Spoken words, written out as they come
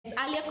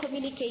earlier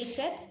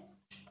communicated,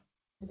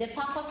 the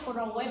purpose for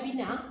our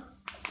webinar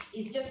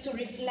is just to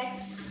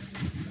reflect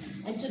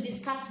and to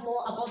discuss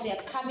more about the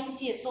upcoming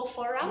CSO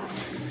forum,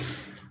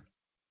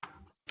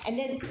 and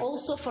then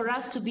also for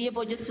us to be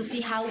able just to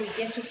see how we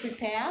get to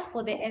prepare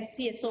for the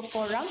CSO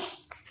forum.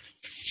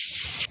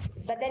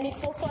 But then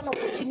it's also an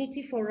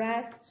opportunity for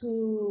us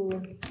to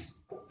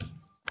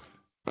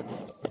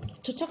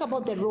talk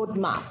about the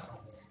roadmap,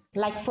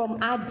 like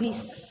from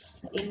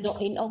Addis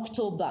in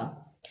October.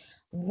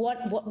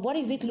 What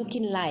is it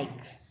looking like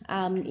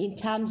in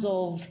terms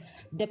of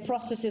the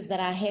processes that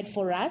are ahead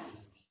for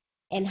us,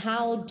 and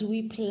how do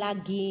we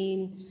plug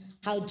in,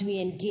 how do we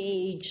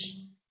engage,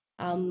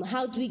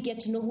 how do we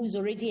get to know who's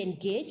already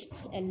engaged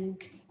and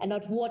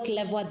at what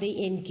level are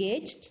they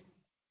engaged,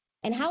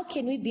 and how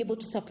can we be able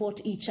to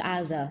support each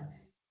other,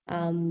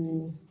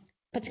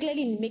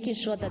 particularly in making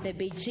sure that the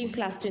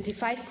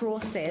Beijing+25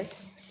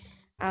 process,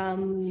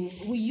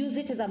 we use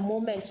it as a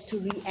moment to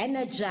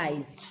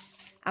re-energize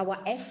our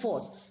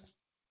efforts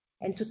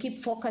and to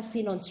keep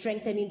focusing on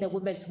strengthening the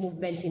women's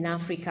movement in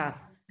Africa.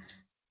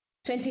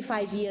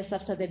 25 years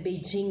after the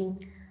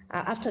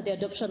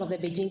adoption of the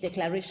Beijing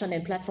Declaration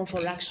and Platform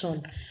for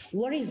Action,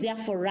 what is there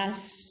for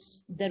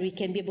us that we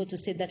can be able to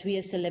say that we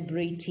are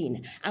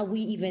celebrating? Are we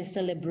even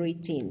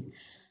celebrating?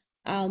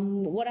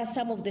 What are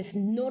some of the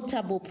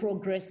notable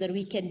progress that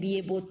we can be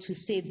able to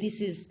say this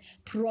is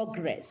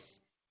progress?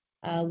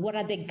 What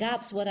are the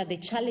gaps? What are the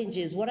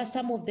challenges? What are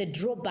some of the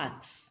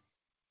drawbacks?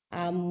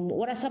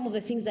 What are some of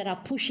the things that are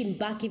pushing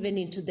back even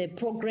into the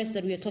progress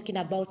that we are talking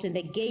about and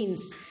the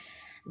gains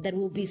that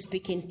we'll be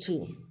speaking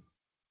to?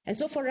 And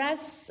so for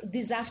us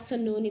this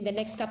afternoon, in the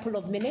next couple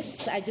of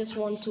minutes, I just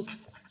want to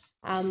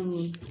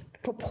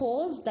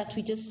propose that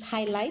we just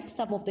highlight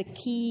some of the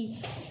key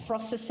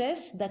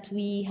processes that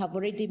we have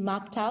already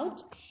mapped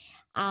out,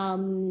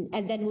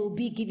 and then we'll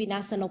be giving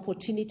us an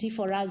opportunity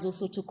for us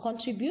also to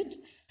contribute.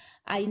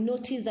 I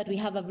noticed that we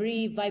have a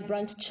very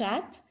vibrant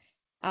chat,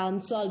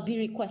 so I'll be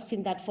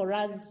requesting that for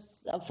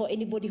us, for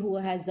anybody who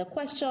has a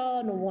question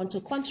or want to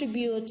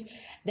contribute,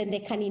 then they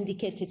can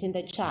indicate it in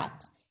the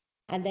chat,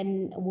 and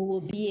then we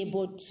will be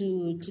able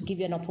to give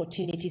you an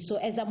opportunity. So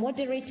as a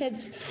moderated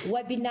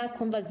webinar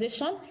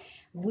conversation,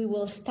 we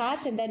will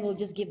start and then we'll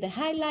just give the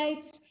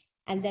highlights,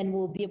 and then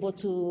we'll be able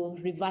to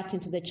revert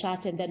into the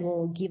chat, and then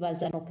we'll give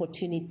us an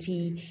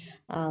opportunity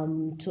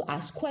to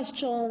ask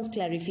questions,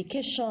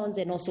 clarifications,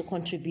 and also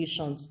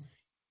contributions.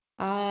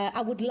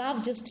 I would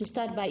love just to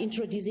start by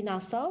introducing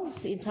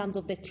ourselves in terms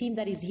of the team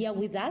that is here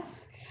with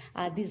us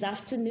this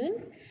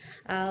afternoon.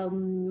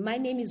 My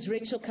name is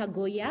Rachel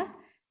Kagoya.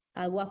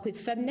 I work with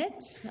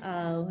Femnet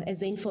as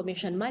the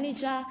information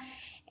manager,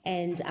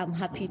 and I'm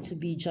happy to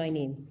be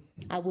joining.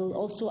 I will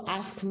also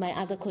ask my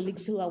other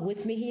colleagues who are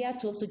with me here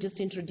to also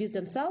just introduce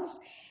themselves,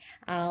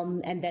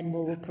 and then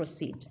we will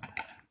proceed.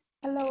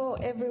 Hello,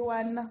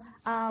 everyone.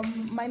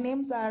 My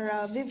names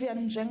are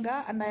Vivian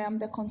Jenga, and I am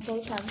the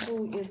consultant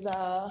who is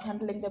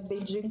handling the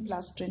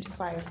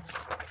Beijing+25.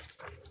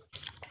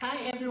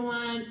 Hi,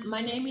 everyone.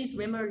 My name is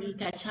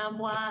Remarika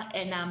Chambwa,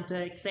 and I'm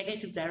the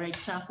Executive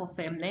Director for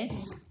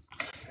Femnet.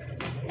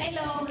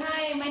 Hello,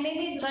 hi. My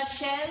name is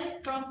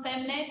Rachel from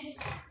Femnet.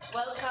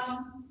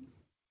 Welcome.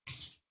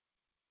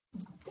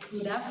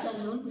 Good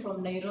afternoon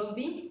from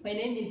Nairobi. My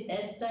name is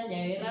Esther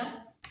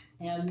Nyawera.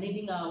 I am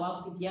leading our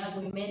work with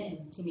young women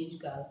and teenage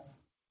girls.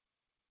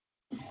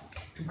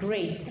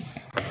 Great.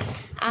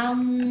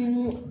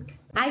 I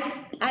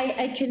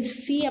can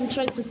see, I'm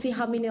trying to see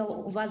how many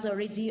of us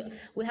already,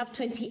 we have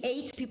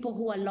 28 people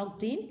who are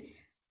logged in.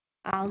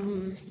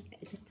 Who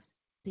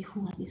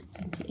are these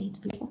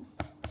 28 people?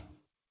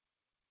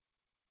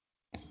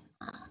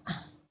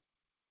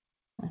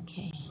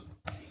 Okay.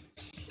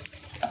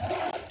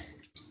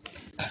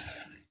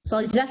 So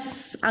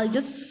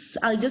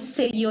I'll just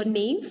say your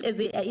names as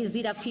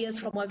it appears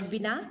from our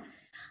webinar,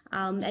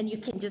 and you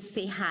can just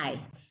say hi.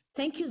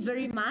 Thank you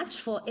very much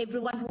for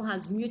everyone who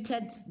has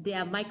muted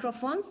their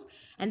microphones,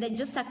 and then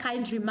just a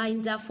kind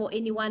reminder for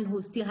anyone who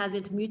still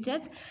hasn't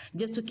muted,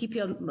 just to keep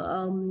your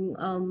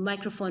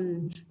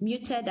microphone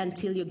muted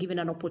until you're given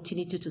an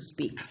opportunity to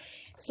speak.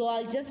 So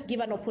I'll just give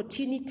an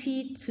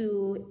opportunity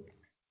to,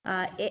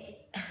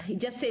 it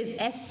just says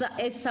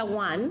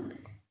ESA1.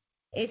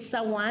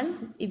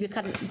 ESA1, if you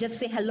can just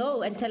say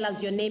hello and tell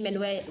us your name and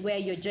where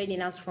you're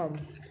joining us from.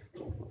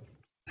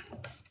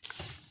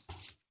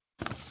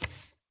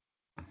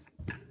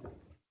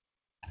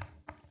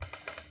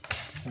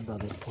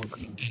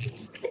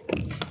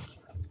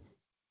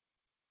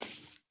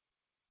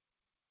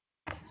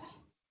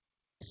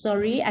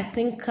 Sorry, I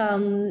think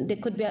there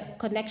could be a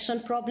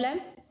connection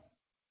problem.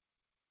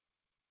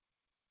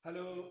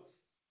 Hello,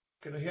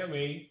 can you hear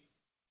me?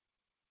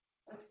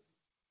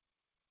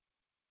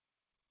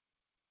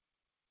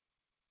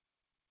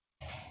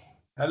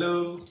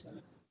 Hello.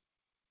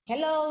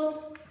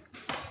 Hello.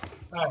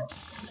 Hi,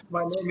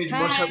 my name is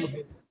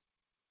Moshe.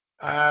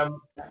 I'm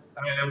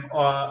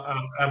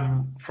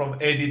from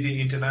ADD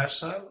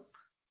International,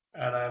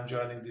 and I'm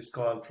joining this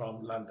call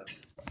from London.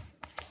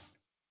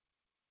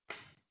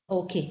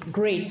 Okay,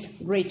 great,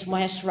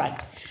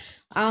 Maheshrat.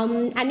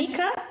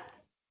 Anika?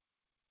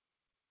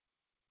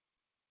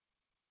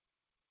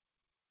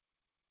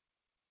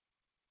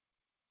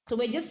 So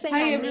we're just saying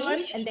Hi, our everyone.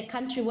 names and the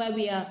country where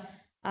we are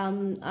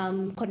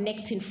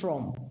connecting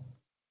from.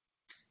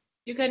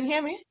 You can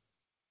hear me?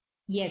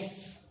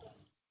 Yes.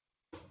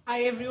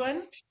 Hi,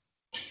 everyone.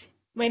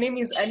 My name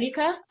is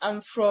Anika.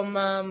 I'm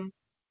from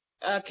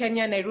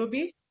Kenya,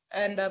 Nairobi,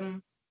 and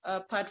I'm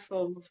part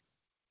of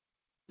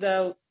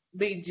the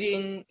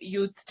Beijing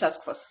Youth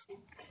Task Force.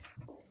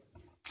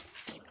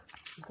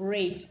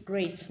 Great.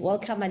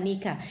 Welcome,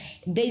 Anika.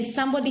 There's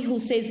somebody who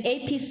says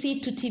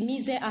APC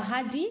tutimize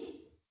ahadi.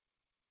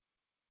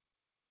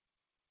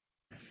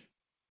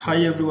 Hi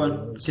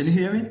everyone, can you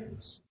hear me?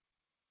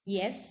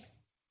 Yes.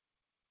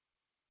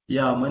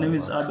 Yeah, my name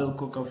is Abel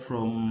Koka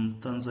from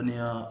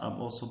Tanzania.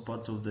 I'm also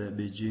part of the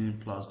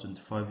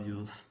Beijing+25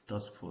 Youth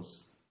Task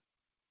Force.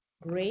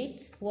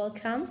 Great,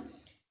 welcome.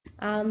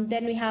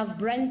 Then we have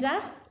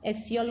Brenda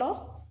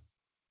Esolio.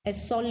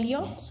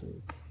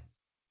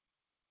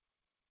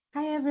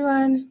 Hi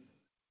everyone.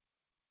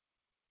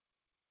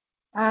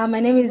 My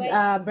name is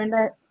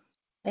Brenda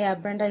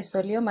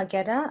Isolio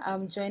Mageda.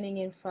 I'm joining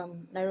in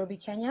from Nairobi,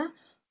 Kenya,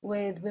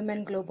 with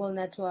Women Global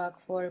Network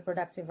for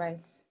Reproductive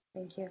Rights.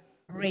 Thank you.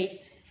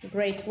 Great.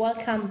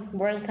 Welcome,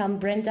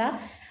 Brenda.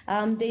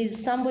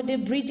 There's somebody,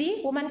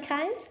 Brady,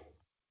 Womankind.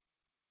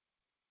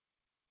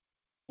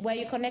 Where are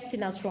you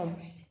connecting us from?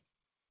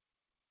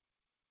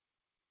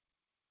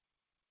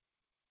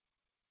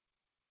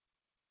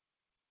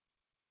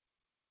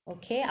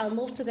 Okay, I'll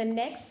move to the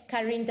next.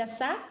 Karin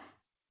Dasa.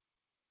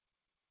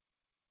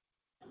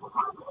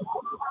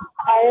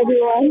 Hi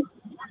everyone.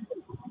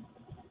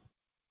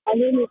 My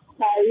name is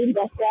Karin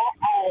Dasa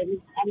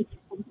and I'm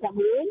from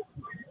Cameroon.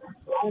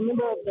 I'm a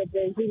member of the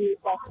Beijing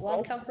Task Force.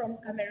 Welcome from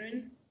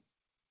Cameroon.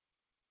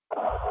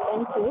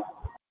 Thank you.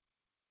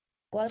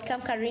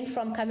 Welcome, Karin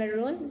from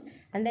Cameroon.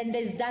 And then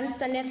there's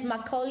Dunstanet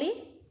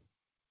Macaulay.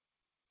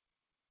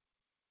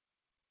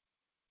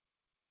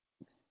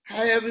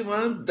 Hi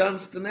everyone,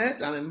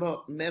 Dunstanet. I'm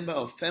a member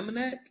of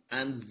Feminet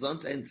and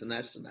Zonta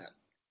International.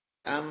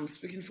 I'm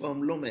speaking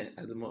from Lome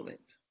at the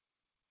moment.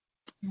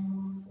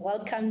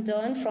 Welcome,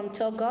 Don from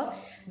Togo.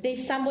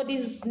 There's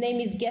somebody's name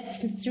is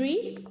guest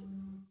 3.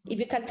 If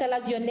you can tell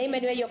us your name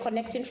and where you're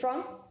connecting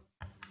from.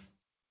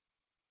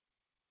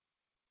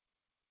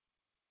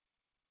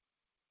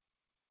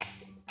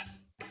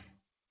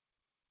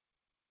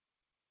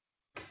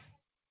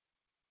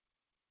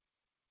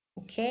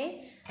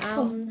 Okay,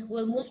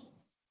 we'll move.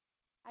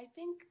 I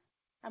think,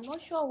 I'm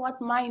not sure what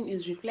mine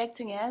is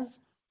reflecting as,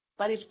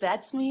 but if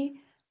that's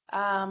me,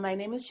 my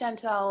name is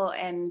Chantal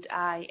and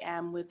I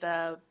am with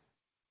the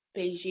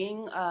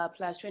Beijing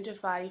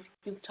 +25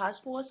 Youth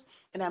Task Force,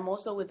 and I'm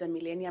also with the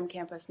Millennium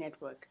Campus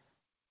Network.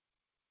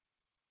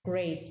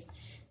 Great.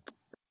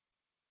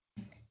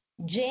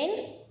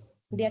 Jane,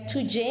 there are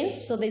 2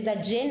 Janes, so there's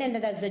a Jane and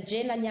then there's a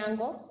Jane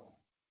Anyango.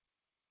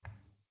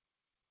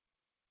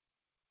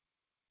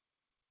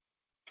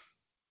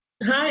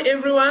 Hi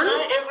everyone.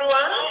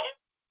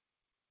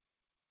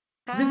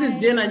 This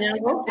is Jane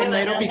Anyango from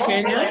Nairobi,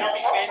 Kenya.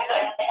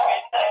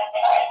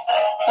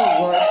 Oh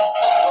God.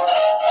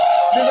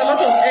 There's a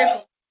lot of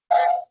echo.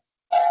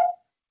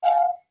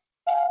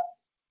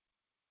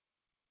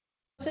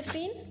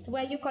 Josephine,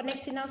 where are you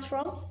connecting us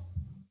from?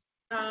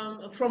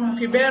 From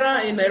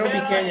Kibera in Nairobi,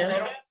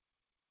 Kenya.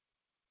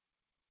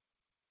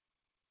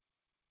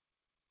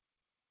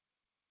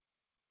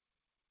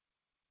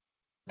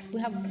 We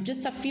have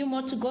just a few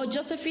more to go.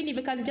 Josephine, if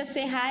you can just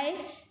say hi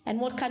and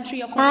what country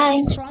you're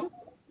connecting from.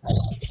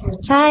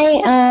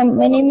 Hi,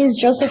 my name is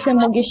Josephine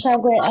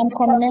Mugishagwe. I'm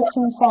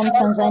connecting from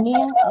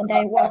Tanzania and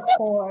I work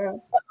for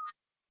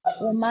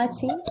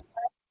Umati.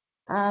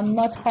 I'm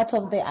not part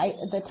of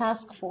the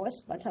task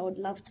force, but I would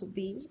love to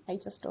be. I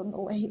just don't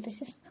know where it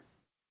is.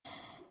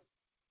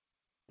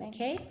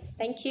 Okay,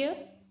 thank you.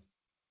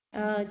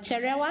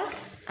 Cherewa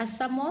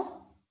Asamo.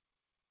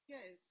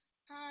 Yes,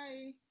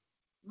 hi.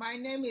 My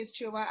name is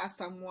Cherewa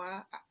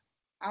Asamoah.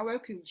 I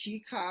work with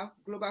GCAF,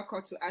 Global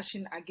Call to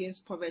Action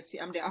Against Poverty.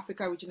 I'm the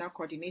Africa Regional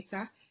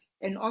Coordinator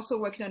and also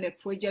working on a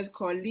project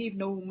called Leave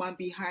No Woman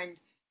Behind.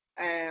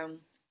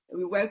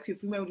 We work with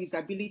women with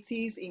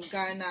disabilities in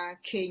Ghana,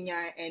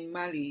 Kenya, and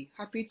Mali.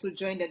 Happy to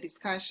join the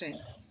discussion.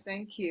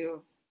 Thank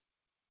you.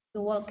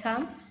 You're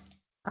welcome.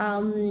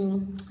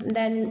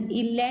 Then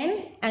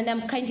Elaine, and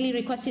I'm kindly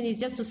requesting is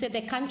just to say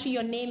the country,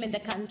 your name and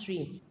the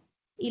country.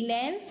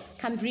 Elaine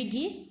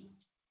Kambrigi.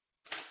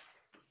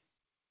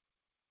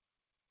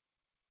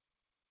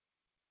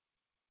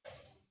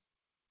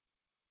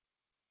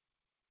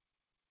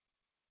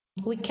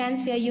 We can't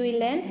hear you,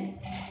 Elaine.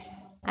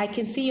 I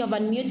can see you've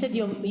unmuted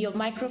your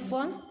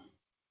microphone.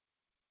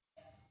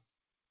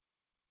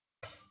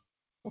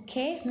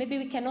 Okay, maybe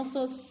we can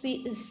also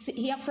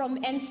hear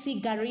from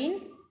MC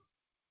Garin.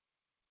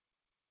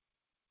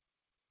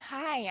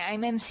 Hi,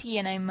 I'm MC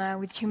and I'm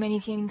with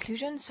Humanity and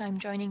Inclusion, so I'm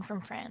joining from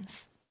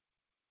France.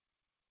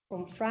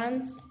 From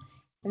France.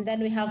 And then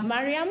we have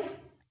Mariam.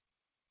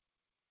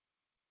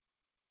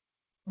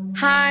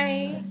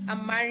 Hi,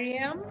 I'm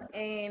Mariam,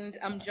 and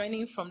I'm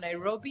joining from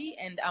Nairobi,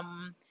 and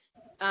I'm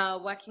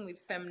working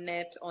with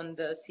Femnet on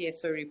the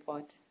CSO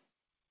report.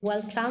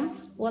 Welcome,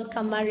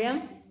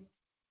 Mariam.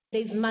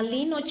 There's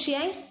Marlene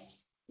Ochieng,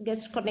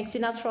 guest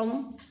connecting us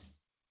from.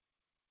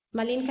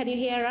 Marlene, can you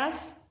hear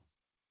us?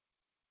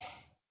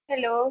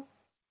 Hello.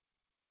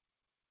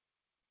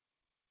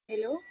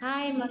 Hello.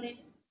 Hi, Marlene.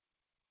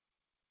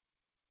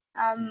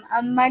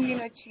 I'm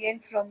Marlene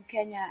Ochieng from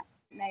Kenya,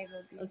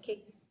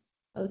 Nairobi.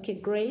 Okay,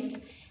 great.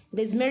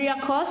 There's Maria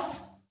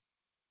Koth.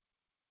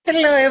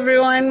 Hello,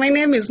 everyone. My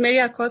name is Mary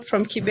Akoth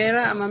from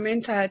Kibera. I'm a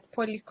mentor at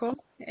Polycom,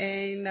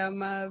 and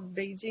I'm a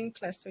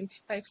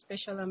Beijing+25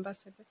 Special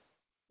Ambassador.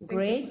 Thank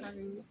you for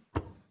having me.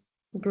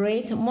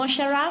 Great.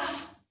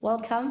 Mosharaf,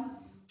 welcome.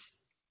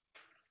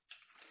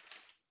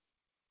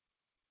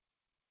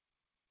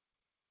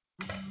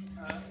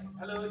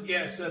 Hello,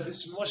 yes,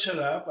 this is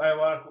Mosharaf. I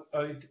work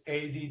with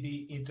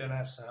ADD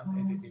International,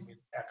 ADD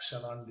means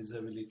Action on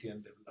Disability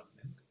and Development.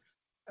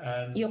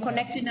 And You're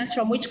connecting us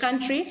from which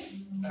country?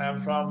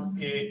 I'm from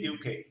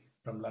UK,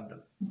 from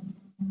London.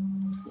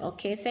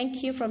 Okay,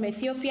 thank you. From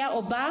Ethiopia.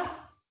 Oba,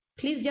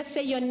 please just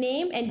say your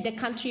name and the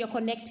country you're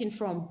connecting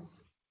from.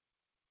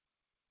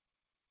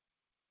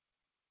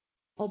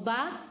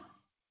 Oba?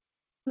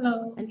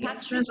 Hello, and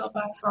yes, Patrick?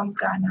 Oba from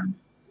Ghana.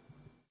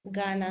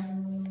 Ghana.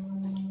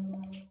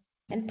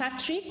 And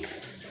Patrick?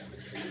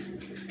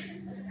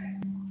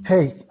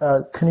 Hey,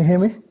 can you hear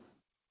me?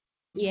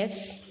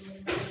 Yes.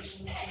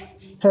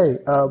 Hey,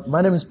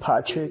 my name is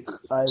Patrick.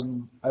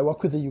 I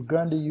work with the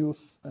Uganda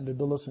Youth and the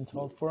Adolescent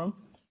Health Forum.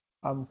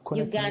 I'm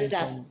connecting in Uganda.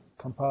 from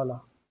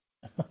Kampala.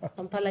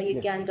 Kampala, Yes.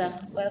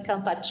 Uganda.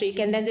 Welcome, Patrick.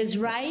 And then there's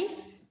Rai.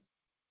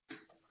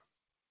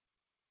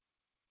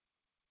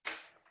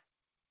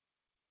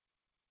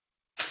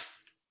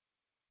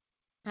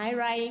 Hi,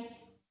 Rai.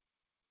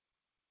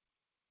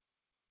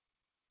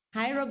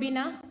 Hi,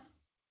 Robina.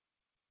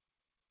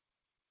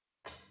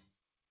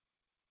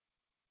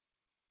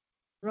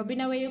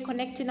 Robina, where are you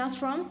connecting us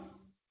from?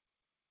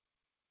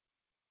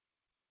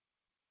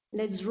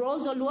 There's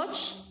Rose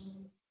Olwatch.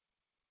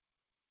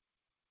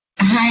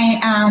 Hi,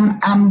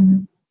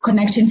 I'm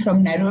connecting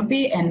from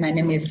Nairobi, and my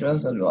name is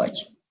Rose Olwatch.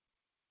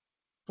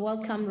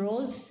 Welcome,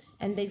 Rose.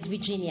 And there's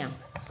Virginia.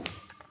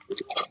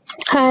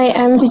 Hi,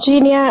 I'm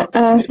Virginia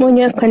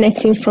Munya,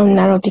 connecting from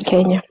Nairobi,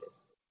 Kenya.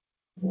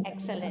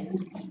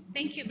 Excellent.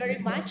 Thank you very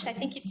much. I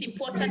think it's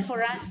important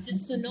for us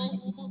just to know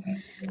who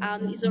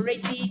is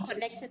already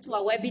connected to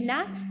our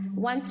webinar.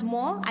 Once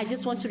more, I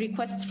just want to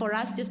request for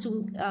us just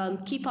to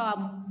keep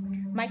our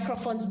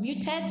microphones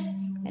muted,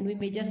 and we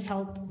may just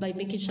help by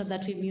making sure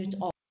that we mute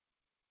all.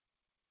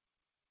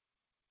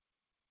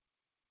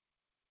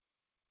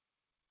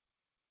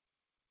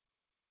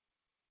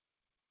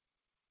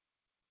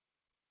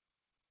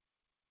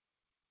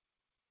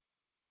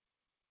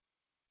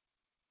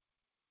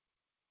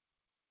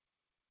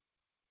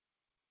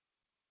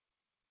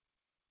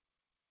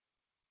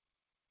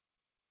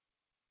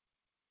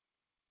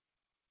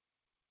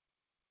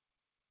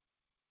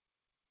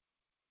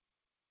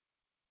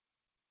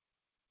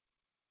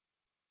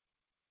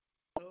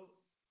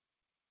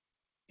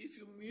 If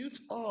you mute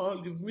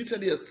all, you've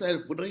muted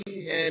yourself. We don't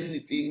hear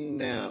anything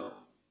now.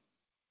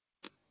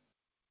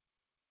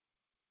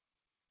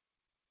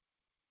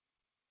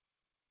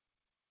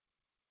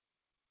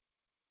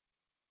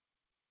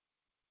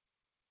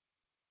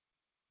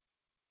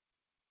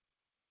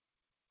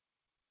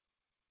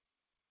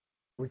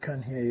 We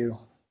can't hear you.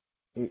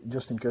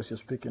 Just in case you're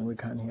speaking, we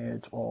can't hear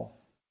it all.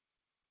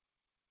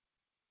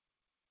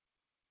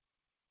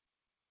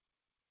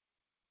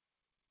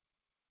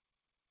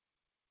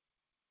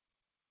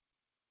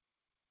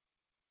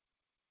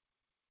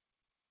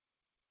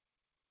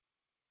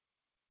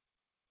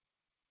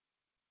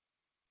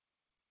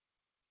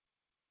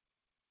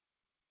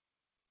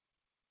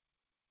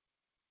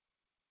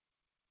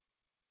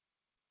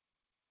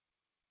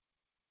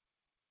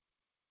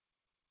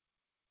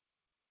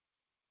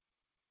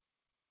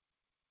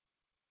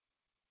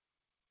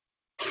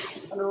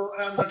 Hello,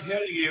 I'm not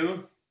hearing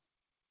you.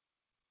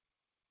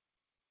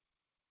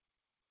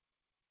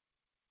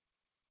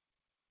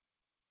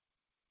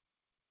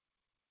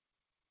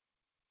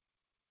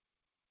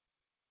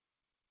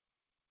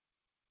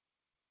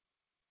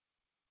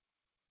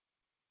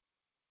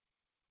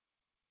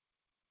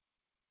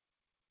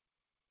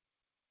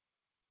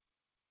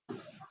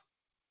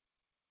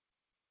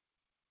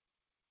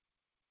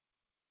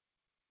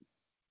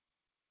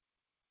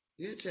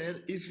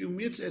 Muted. If you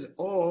muted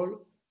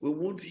all, we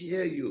won't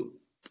hear you.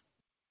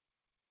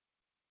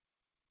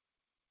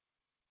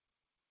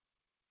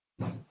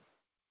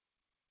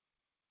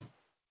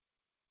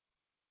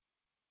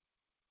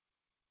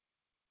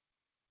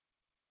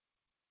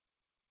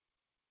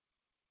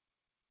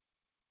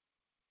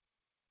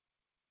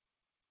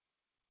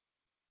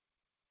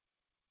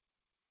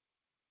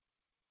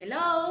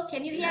 Hello,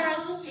 can you hear us?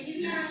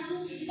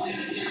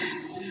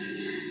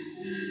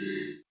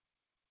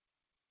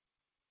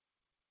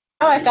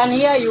 Now I can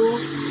hear you.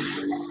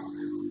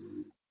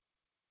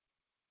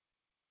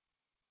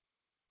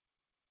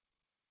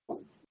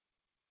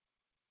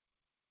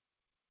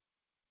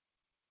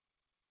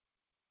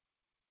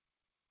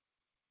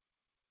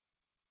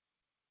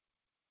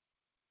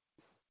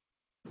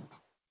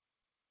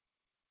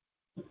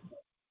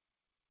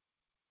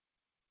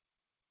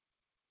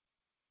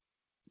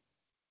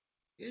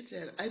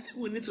 Rachel, I think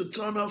we need to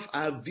turn off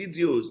our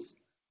videos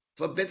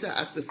for better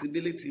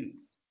accessibility.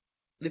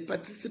 The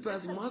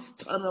participants must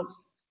turn off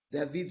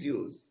their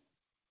videos.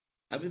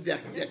 I mean, their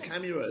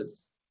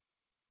cameras.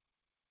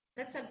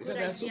 That's a good Because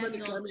there are so idea, many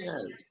John.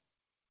 cameras.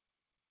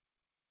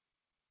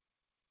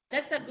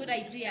 That's a good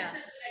idea.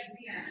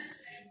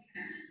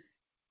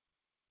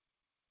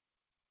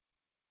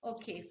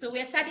 Okay, so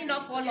we're turning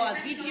off all our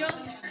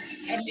videos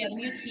and we are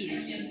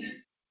muting.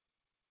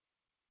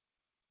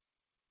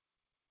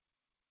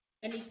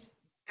 And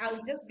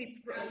I'll just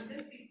be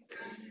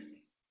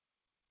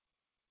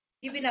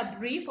giving a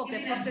brief of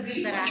the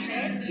processes that are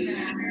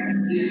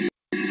ahead.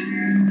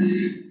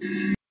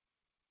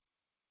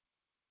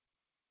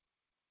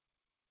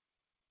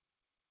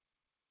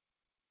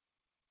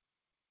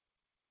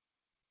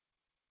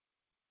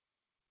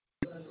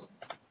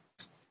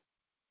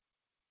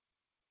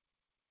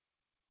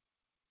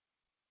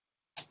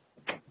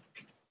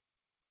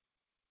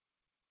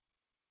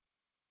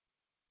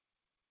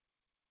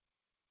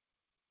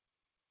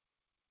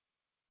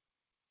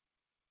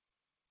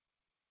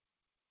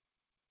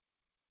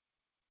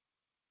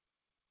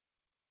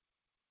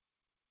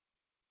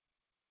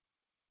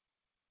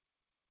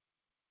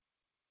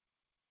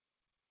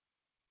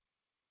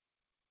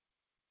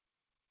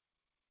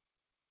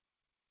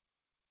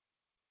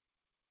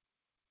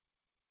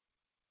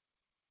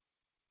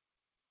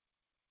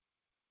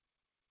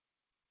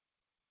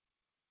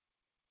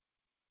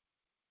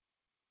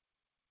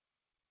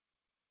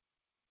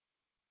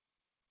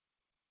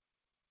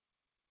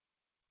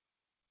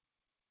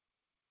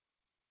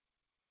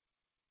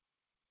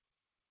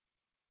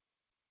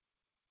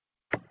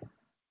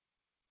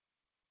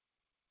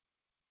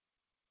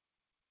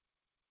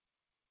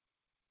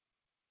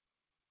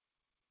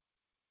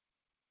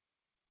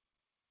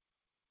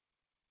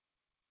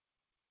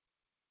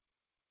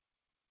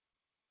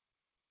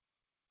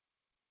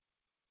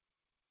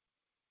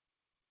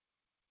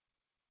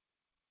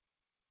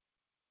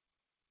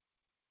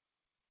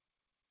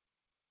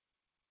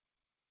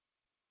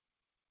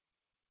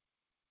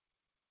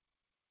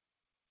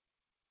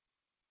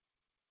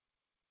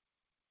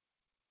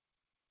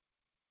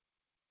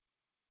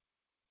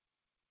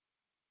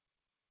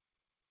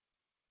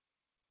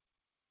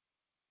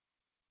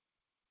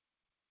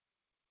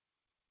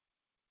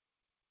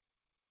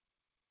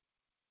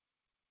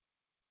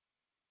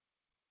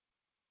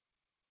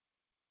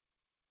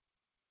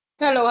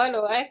 Hello,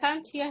 hello. I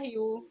can't hear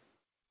you.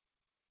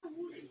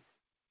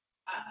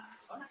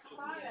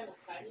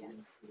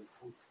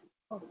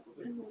 Oh,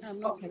 I'm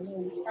not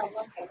alone.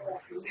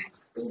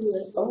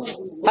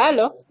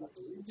 Hello.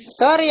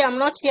 Sorry, I'm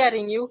not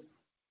hearing you.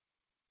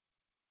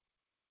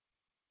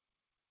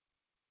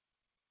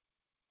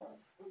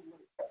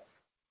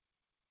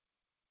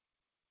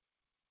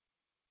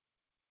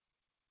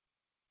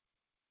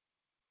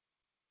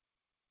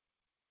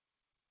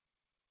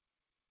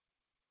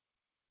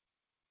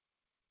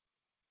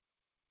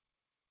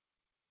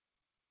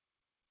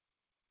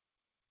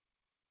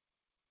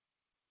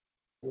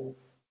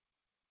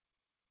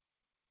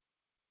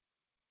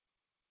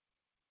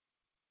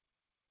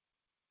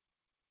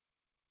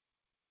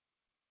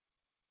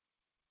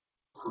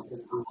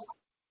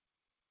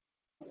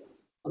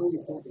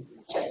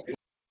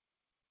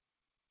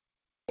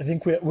 I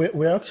think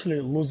we're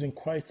actually losing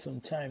quite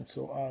some time,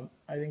 so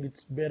I think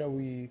it's better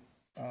we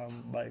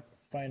like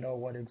find out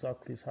what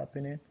exactly is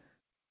happening.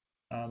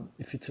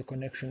 If it's a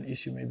connection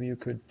issue, maybe you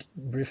could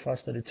brief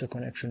us that it's a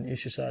connection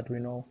issue so that we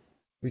know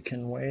we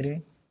can wait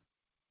in.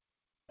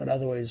 But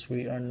otherwise,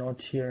 we are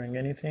not hearing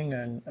anything,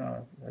 and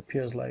it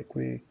appears like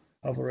we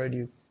have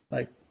already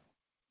like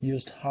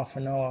used half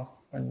an hour,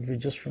 and we're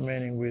just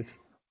remaining with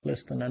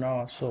less than an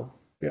hour. So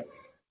yeah.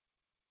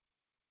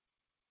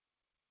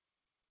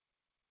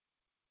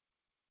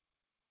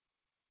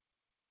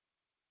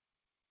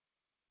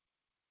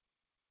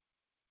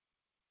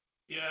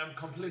 Yeah, I'm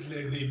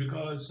completely agree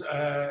because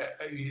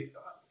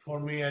for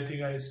me, I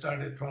think I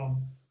started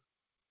from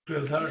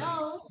 12:30.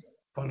 Hello.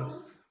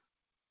 Follow.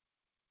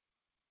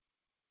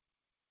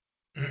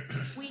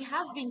 We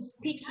have been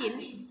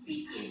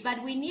speaking,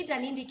 but we need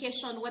an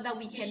indication whether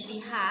we can be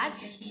heard,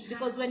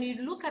 because when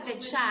you look at the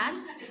chat,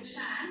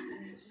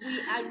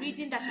 we are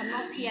reading that I'm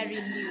not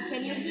hearing you.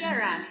 Can you hear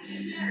us?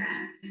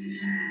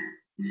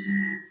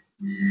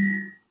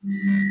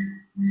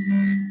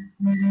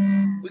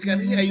 We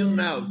can hear you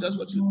now. Just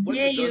what you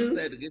just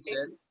said,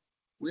 Rachel.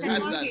 We Can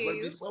heard you that, hear but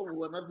you? before we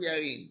were not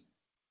hearing.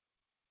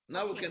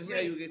 Now we Okay, can hear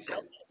great. you,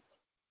 Rachel.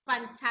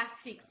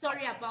 Fantastic.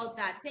 Sorry about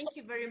that. Thank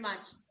you very much.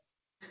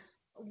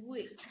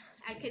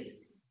 I can.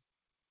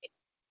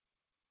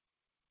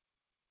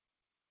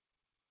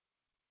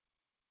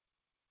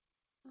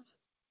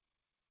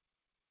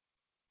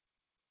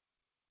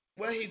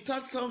 Well, he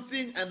thought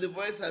something and the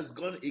voice has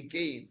gone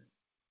again.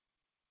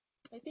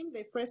 I think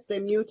they pressed the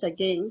mute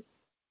again.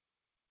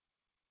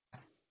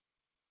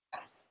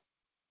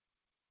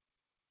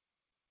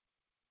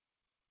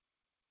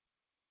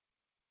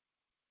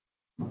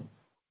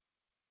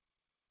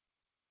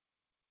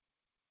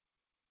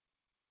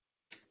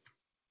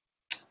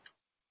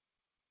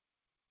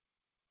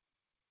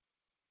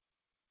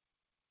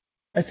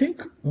 I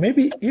think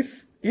maybe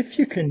if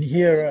you can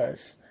hear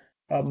us,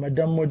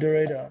 Madam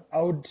Moderator,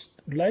 I would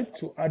like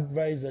to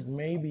advise that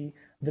maybe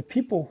the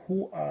people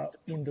who are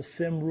in the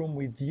same room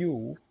with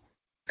you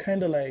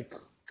kind of like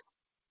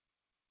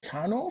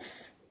turn off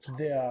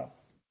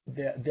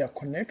their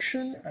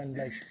connection and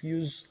like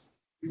use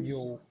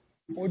your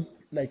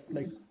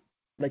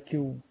like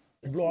you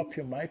blow up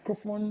your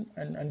microphone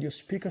and your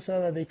speaker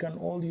so that they can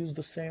all use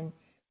the same,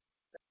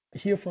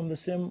 hear from the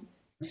same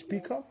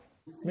speaker.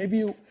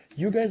 Maybe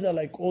you guys are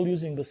like all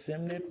using the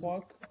same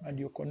network and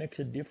you're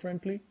connected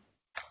differently,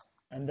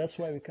 and that's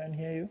why we can't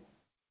hear you.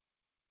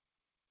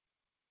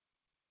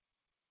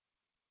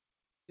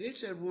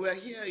 Richard, we were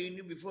hearing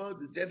you before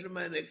the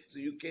gentleman next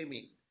to you came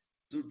in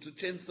to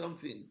change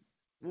something.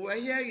 We were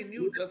hearing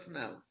you just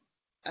now.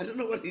 I don't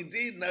know what he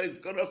did. Now it's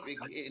gone off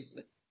again.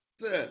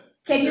 Sir,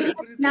 can you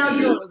now,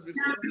 Joe?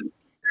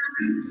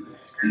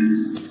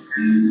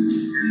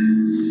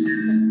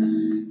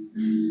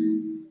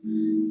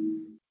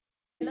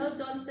 Hello,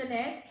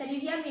 Johnsonette. Can you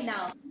hear me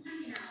now?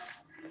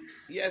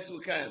 Yes, we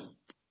can.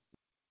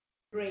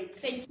 Great,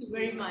 thank you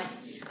very much.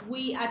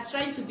 We are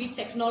trying to beat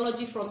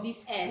technology from this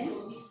end.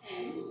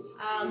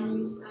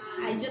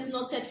 I just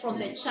noted from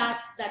the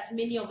chat that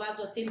many of us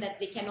were saying that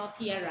they cannot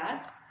hear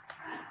us.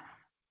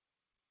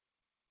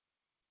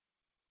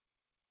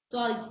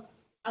 So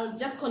I'll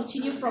just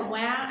continue from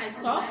where I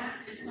stopped,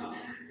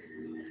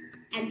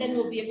 and then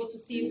we'll be able to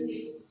see,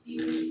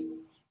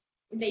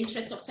 in the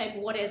interest of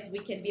time, what else we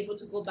can be able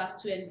to go back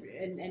to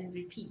and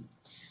repeat.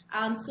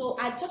 So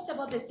I talked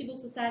about the Civil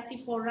Society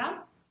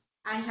Forum.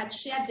 I had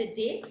shared the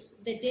dates.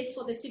 The dates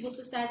for the Civil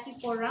Society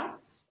Forum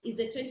is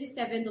the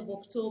 27th of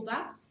October,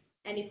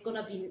 and it's going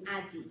to be in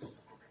Addis.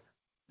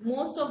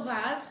 Most of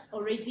us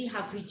already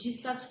have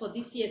registered for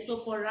this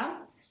CSO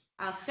Forum.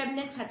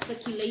 Femnet had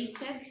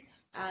circulated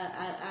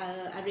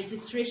a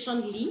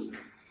registration link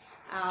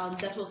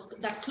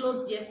that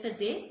closed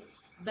yesterday,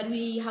 but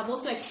we have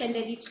also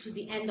extended it to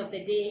the end of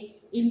the day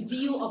in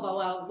view of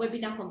our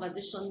webinar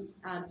conversation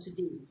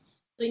today.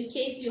 So in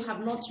case you have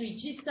not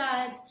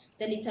registered,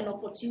 then it's an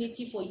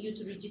opportunity for you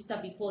to register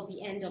before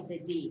the end of the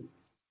day.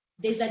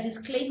 There's a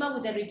disclaimer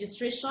with the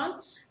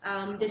registration.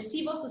 The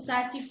Civil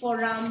Society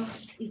Forum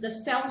is a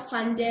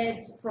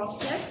self-funded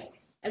process.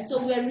 And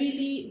so we're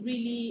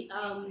really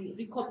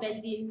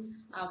recommending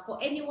for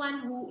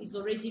anyone who is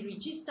already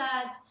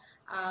registered,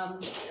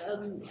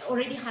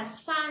 already has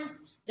funds,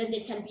 then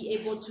they can be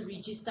able to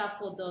register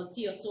for the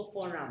CSO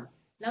Forum.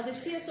 Now the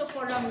CSO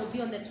Forum will be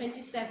on the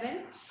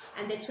 27th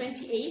and the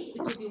 28th,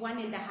 which will be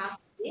 1.5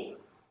 days,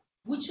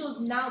 which will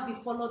now be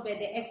followed by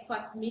the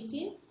experts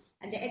meeting.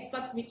 And the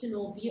experts meeting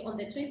will be on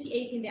the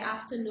 28th in the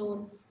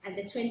afternoon and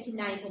the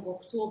 29th of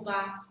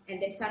October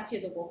and the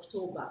 30th of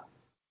October.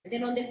 And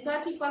then on the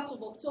 31st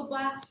of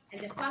October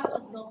and the 1st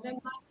of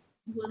November,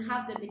 we will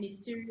have the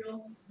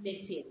ministerial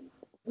meeting.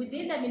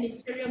 Within the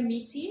ministerial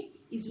meeting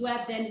is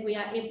where then we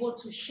are able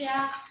to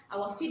share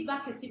our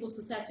feedback as civil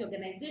society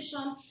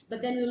organization,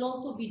 but then we'll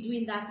also be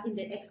doing that in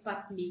the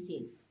experts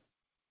meeting.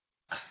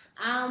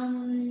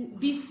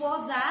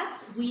 Before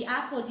that, we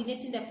are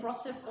coordinating the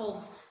process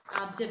of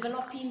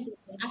developing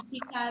the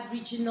Africa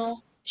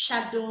Regional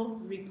Shadow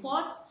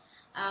Report.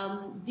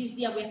 This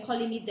year we're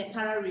calling it the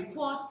Para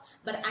Report,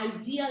 but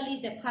ideally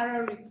the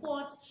Para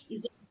Report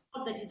is the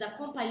report that is a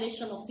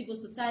compilation of civil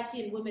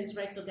society and women's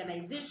rights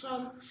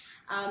organizations,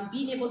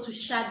 being able to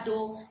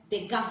shadow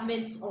the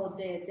government or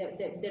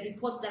the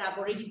reports that have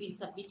already been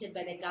submitted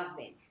by the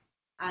government.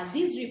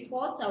 These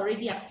reports are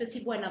already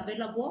accessible and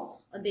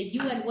available on the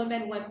UN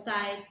Women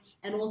website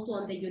and also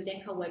on the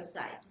UNECA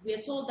website. We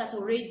are told that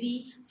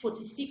already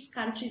 46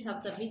 countries have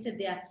submitted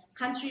their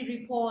country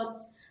reports.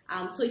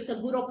 So it's a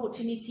good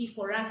opportunity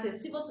for us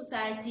as civil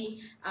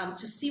society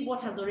to see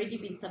what has already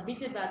been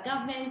submitted by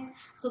governments,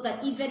 so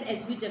that even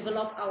as we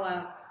develop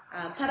our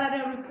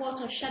parallel report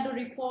or shadow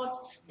report,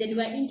 then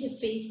we're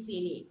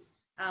interfacing it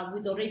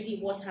with already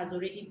what has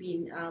already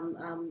been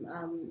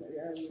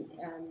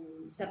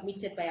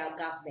submitted by our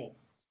government.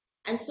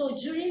 And so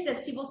during the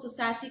Civil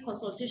Society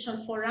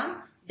Consultation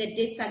Forum, the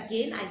dates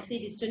again, I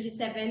said is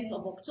 27th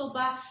of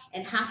October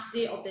and half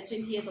day of the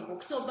 28th of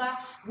October,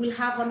 we'll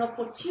have an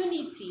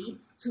opportunity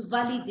to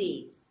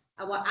validate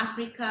our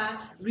Africa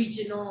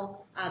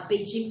Regional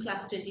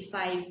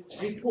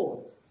Beijing+25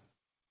 report.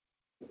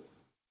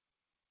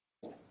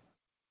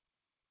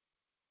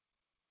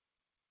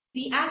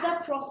 The other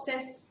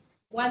process,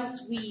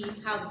 once we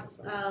have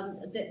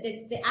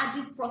the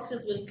Addis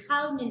process, will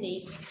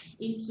culminate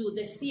into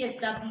the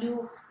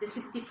CSW, the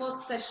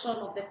 64th session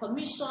of the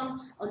Commission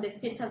on the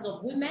Status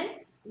of Women,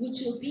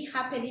 which will be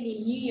happening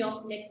in New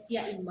York next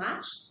year in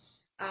March.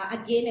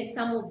 Again, as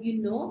some of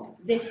you know,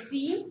 the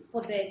theme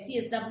for the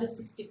CSW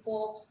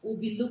 64 will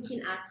be looking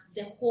at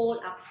the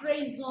whole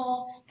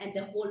appraisal and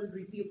the whole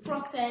review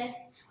process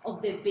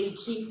of the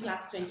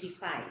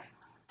Beijing+25.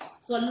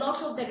 So a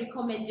lot of the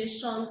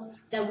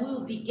recommendations that we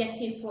will be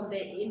getting from the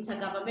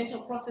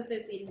intergovernmental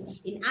processes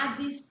in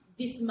Addis,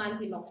 this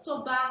month in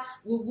October.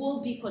 We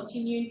will be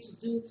continuing to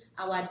do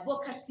our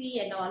advocacy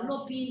and our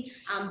lobbying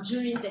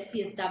during the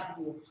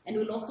CSW, and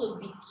we'll also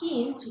be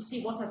keen to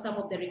see what are some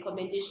of the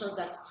recommendations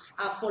that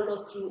are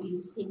followed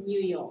through in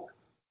New York.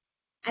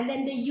 And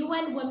then the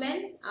UN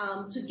Women,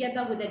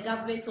 together with the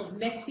governments of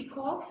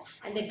Mexico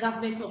and the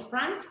governments of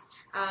France,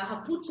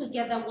 have put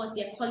together what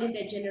they're calling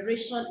the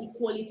Generation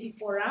Equality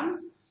Forums.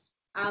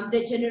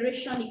 The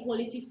Generation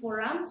Equality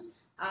Forums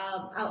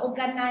are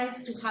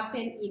organized to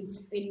happen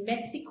in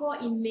Mexico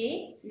in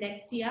May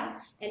next year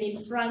and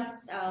in France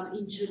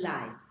in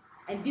July.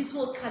 And this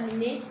will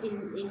culminate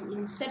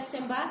in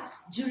September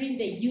during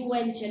the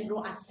UN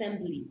General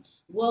Assembly,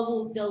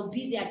 where there'll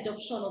be the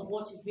adoption of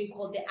what is being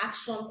called the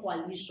Action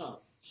Coalition.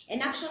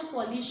 And action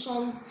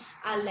coalitions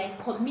are like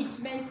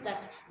commitments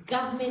that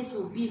governments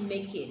will be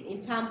making in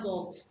terms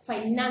of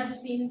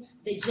financing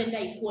the gender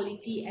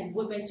equality and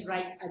women's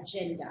rights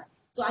agenda.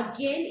 So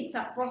again, it's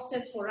a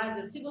process for us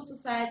as civil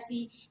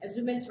society, as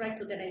women's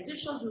rights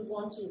organizations. We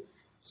want to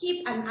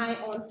keep an eye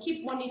on,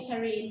 keep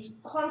monitoring,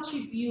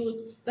 contribute,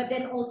 but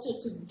then also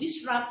to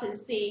disrupt and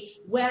say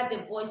where the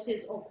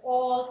voices of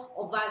all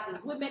of us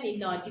as women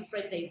in our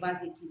different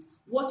diversities.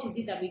 What is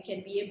it that we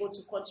can be able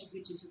to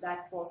contribute into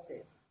that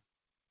process?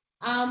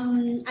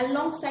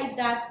 Alongside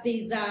that,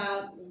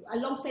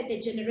 alongside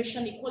the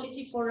Generation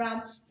Equality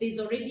Forum, there's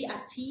already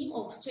a team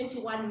of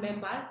 21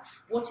 members,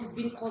 what is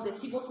being called the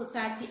Civil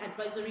Society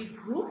Advisory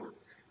Group,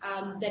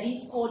 that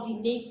is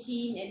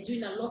coordinating and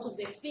doing a lot of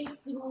the think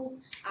through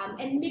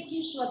and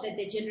making sure that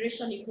the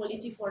Generation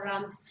Equality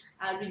Forums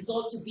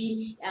result to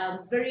be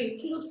very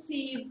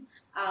inclusive,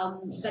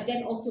 but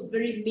then also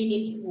very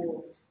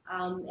meaningful.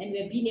 And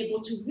we're being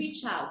able to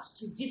reach out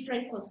to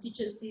different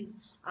constituencies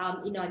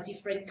in our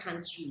different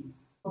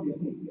countries. I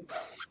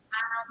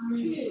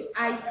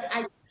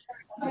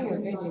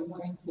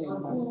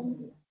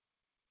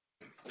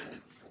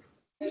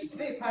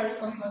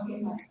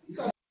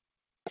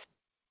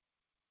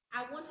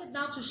wanted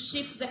now to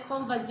shift the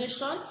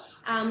conversation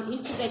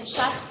into the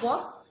chat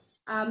box.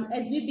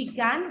 As we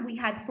began, we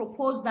had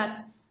proposed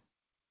that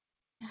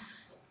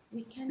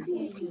we can't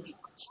hear you.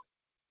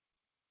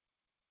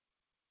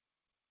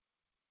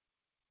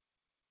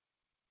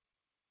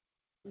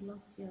 We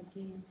lost you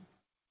again.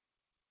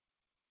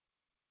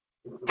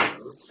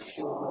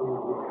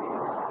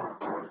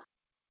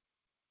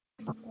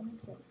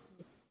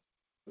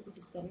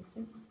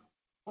 Disconnected.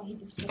 Or he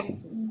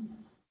disconnected.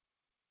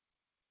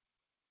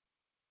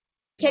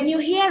 Can you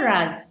hear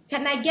us?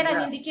 Can I get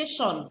an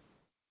indication?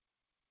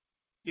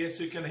 Yes,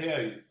 we can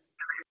hear you.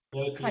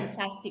 Very clear.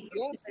 Fantastic. Thank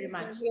you very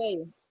much.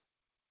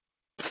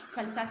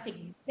 Fantastic.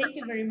 Thank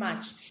you very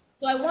much.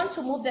 So I want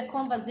to move the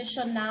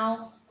conversation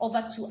now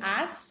over to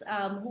us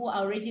who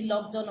are already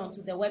logged on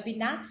onto the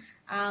webinar.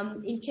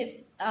 In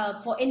case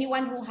for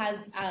anyone who has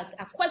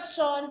a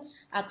question,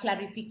 a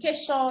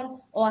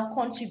clarification, or a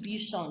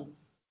contribution.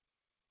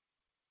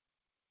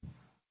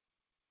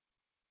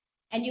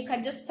 And you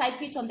can just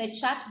type it on the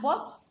chat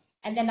box,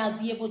 and then I'll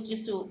be able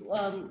just to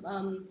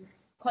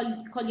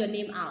call your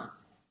name out.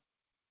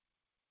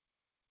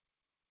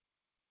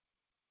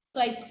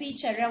 So I see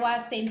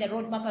Cherewa saying the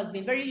roadmap has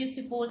been very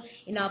useful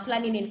in our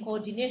planning and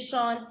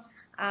coordination.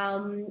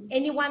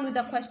 Anyone with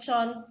a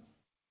question?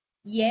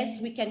 Yes,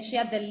 we can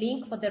share the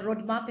link for the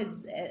roadmap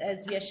as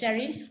we are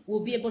sharing.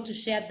 We'll be able to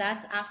share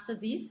that after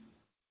this.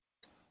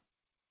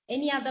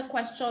 Any other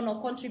question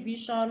or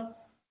contribution?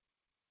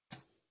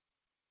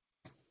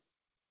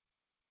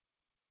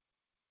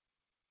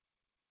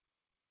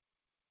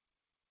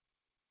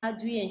 How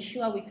do we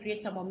ensure we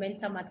create a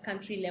momentum at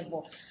country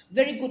level?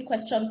 Very good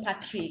question,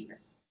 Patrick.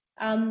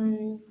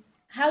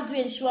 How do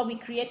we ensure we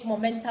create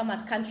momentum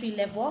at country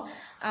level?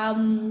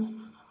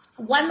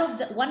 One of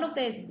the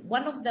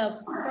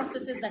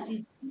processes that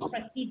is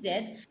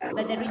preceded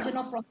by the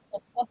regional process,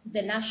 of course, is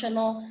the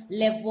national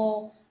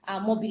level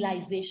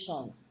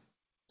mobilization.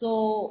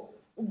 So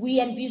we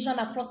envision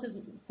a process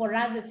for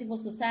us as civil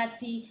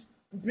society,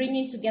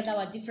 bringing together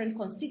our different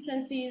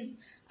constituencies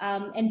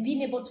and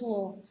being able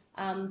to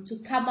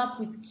come up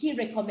with key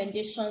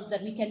recommendations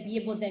that we can be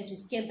able then to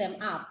scale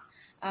them up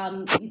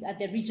at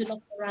the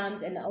regional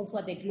forums and also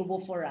at the global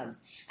forums.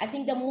 I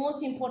think the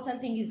most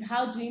important thing is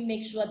how do we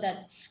make sure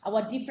that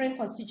our different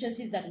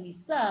constituencies that we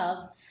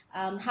serve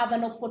have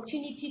an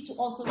opportunity to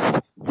also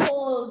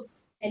pause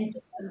and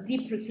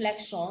deep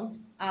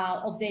reflection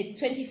of the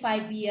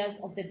 25 years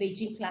of the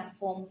Beijing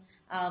platform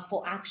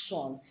for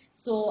action.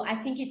 So I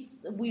think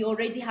we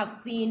already have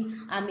seen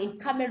in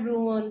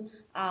Cameroon,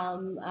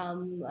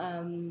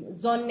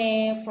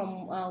 Zone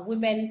from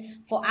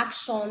Women for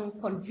Action,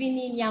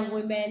 convening young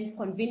women,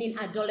 convening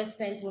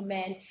adolescent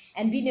women,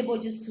 and being able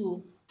just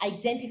to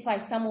identify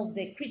some of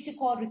the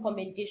critical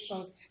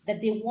recommendations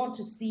that they want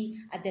to see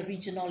at the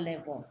regional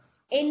level.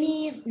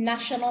 Any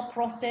national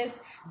process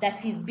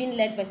that is being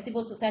led by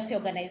civil society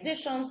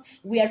organizations,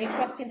 we are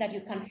requesting that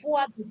you can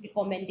forward the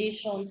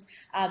recommendations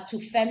to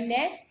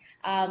FemNet,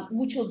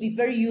 which will be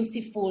very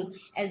useful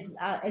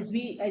as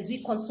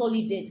we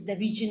consolidate the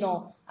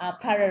regional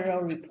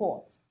parallel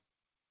report.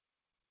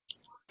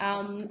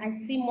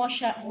 I see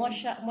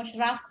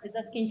Moshraf is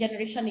asking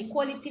Generation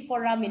Equality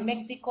Forum in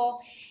Mexico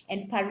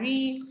and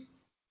Paris.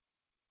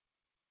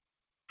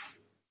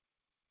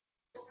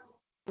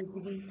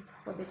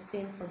 For the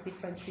same for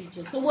different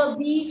regions. So we'll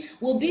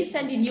be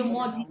sending you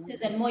more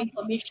details and more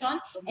information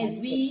as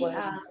we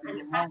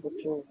understand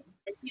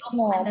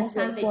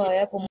the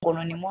yapo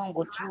mkononi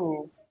mwangu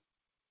tu.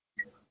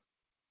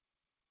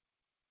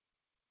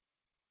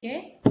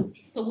 Okay,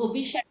 so we'll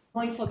be sharing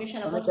more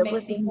information about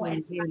Mexico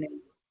and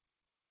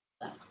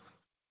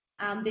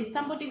there's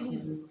somebody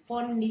whose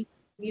phone needs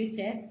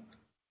muted.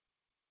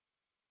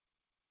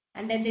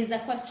 And then there's a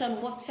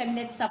question, what's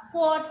FEMNET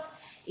support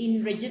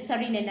in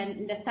registering and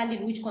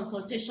understanding which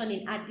consultation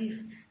in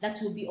Addis that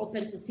will be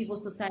open to civil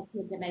society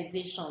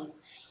organizations.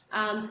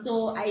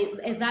 So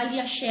as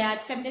earlier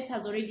shared, FEMNET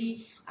has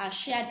already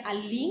shared a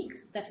link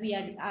that we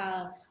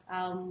are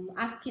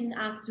asking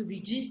us to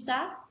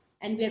register,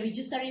 and we are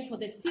registering for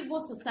the Civil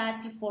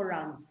Society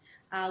Forum,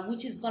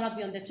 which is going to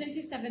be on the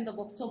 27th of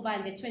October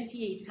and the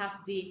 28th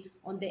half day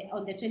on the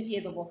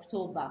 28th of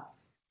October.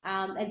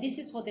 And this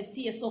is for the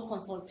CSO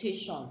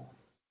consultation.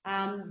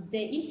 The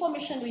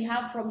information we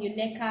have from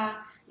UNECA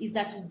is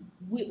that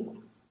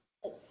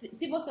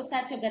civil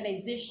society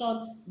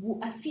organization,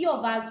 a few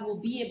of us will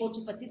be able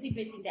to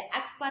participate in the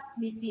expert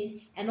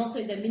meeting and also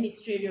in the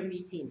ministerial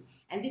meeting.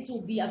 And this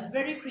will be a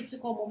very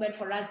critical moment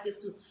for us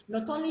just to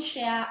not only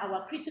share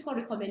our critical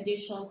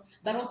recommendations,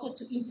 but also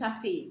to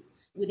interface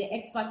with the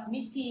expert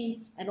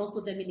meeting and also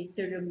the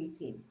ministerial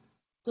meeting.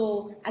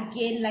 So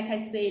again, like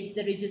I said,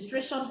 the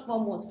registration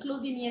form was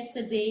closing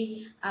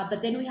yesterday,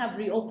 but then we have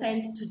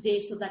reopened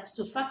today so that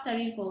to factor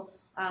in for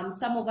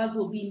some of us who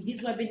will be in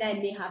this webinar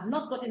and may have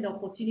not gotten the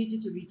opportunity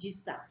to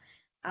register.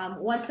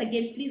 Once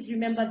again, please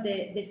remember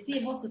the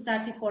Civil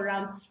Society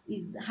Forum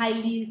is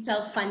highly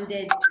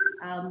self-funded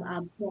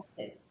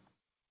process.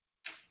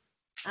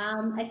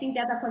 I think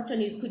the other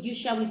question is, could you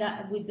share with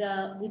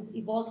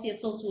if all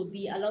CSOs will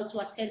be allowed to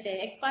attend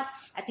the expert?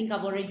 I think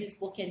I've already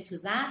spoken to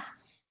that.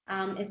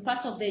 As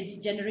part of the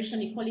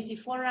Generation Equality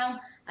Forum,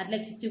 I'd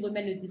like to see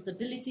women with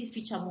disability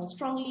feature more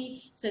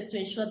strongly so as to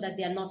ensure that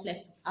they are not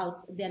left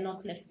out, they are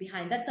not left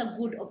behind. That's a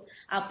good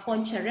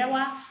point,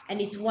 Cherewa,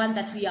 and it's one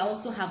that we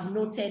also have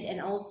noted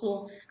and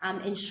also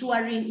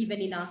ensuring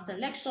even in our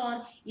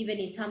selection, even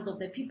in terms of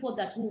the people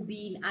that will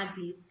be in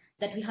Addis,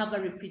 that we have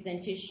a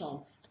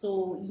representation.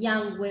 So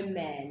young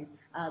women,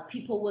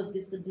 people with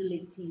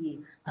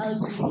disability,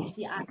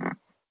 LGBTI,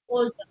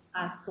 older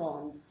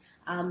persons,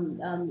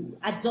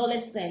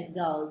 adolescent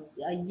girls,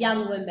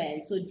 young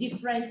women, so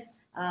different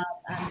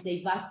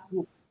diverse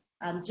groups.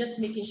 Just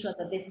making sure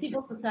that the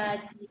civil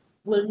society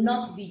will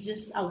not be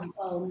just a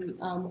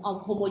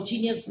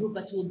homogeneous group,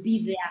 but will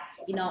be there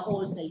in our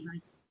all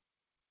diversity.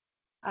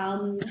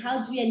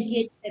 How do we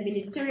engage the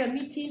ministerial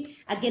meeting?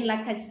 Again,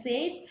 like I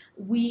said,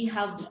 we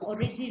have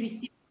already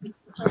received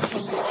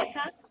invitations from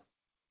UNECA,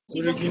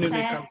 civil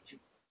society,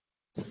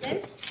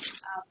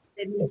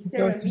 the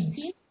ministerial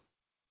meeting,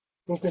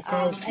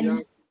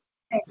 and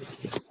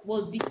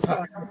will be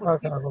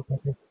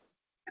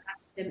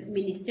the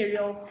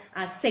ministerial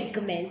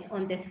segment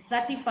on the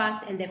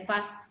 31st and the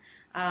 1st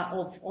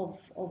of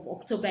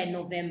October and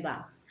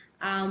November.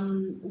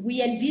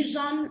 We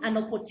envision an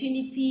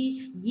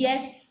opportunity,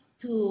 yes,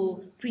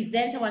 to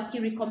present our key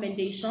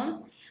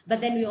recommendations,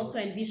 but then we also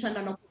envision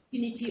an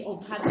opportunity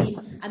of having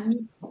a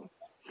meeting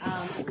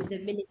with the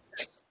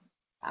minister,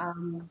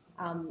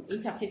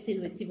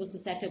 interfacing with civil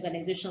society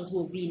organizations who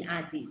will be in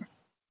Addis.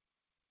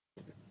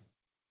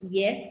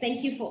 Yes,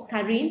 thank you for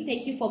Karim.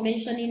 Thank you for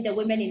mentioning the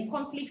women in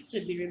conflicts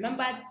should be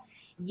remembered.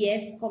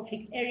 Yes,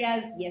 conflict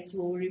areas. Yes,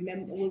 we will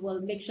remember. We will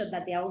make sure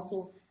that they are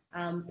also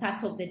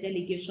part of the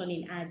delegation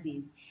in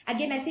Addis.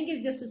 Again, I think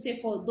it's just to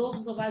say for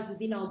those of us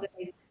within our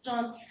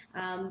organization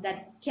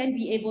that can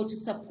be able to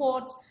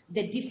support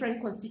the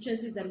different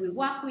constituencies that we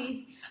work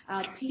with,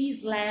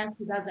 please liaise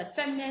with us at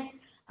FEMNET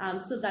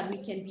so that we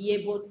can be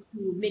able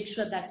to make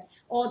sure that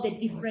all the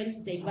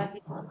different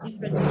diversity,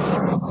 different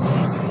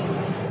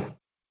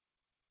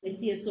the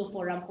CSO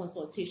Forum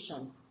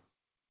consultation.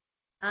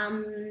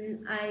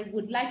 I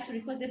would like to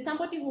request, there's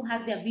somebody who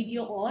has their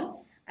video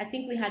on. I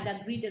think we had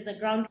agreed as a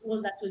ground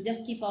rule that we'll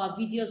just keep our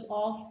videos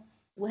off.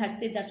 We had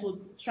said that we'll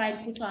try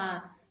and put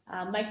our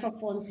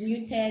microphones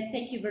muted.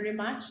 Thank you very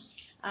much.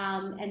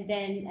 And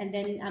then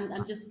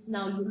I'm just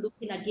now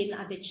looking again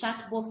at the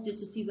chat box just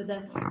to see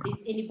whether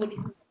there's anybody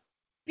who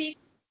speak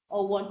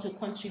or want to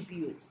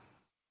contribute.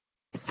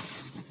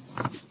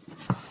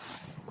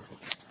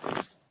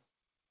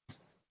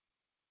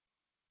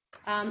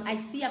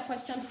 I see a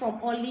question from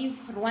Olive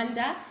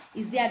Rwanda.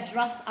 Is there a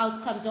draft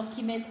outcome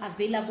document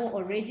available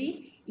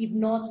already? If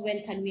not,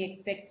 when can we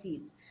expect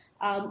it?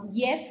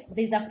 Yes,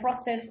 there's a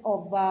process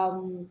of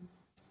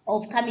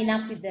coming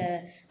up with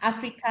the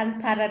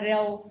African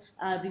parallel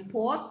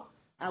report,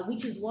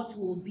 which is what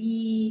we'll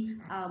be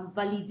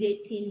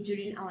validating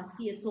during our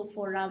CSO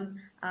forum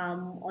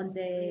on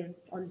the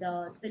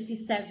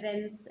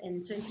 27th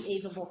and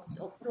 28th of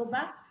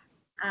October.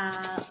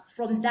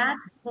 From that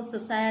civil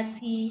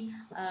society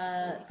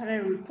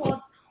parallel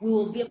report, we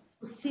will be able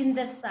to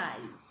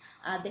synthesize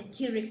the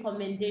key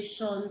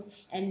recommendations,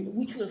 and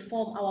which will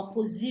form our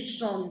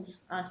position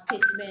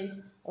statement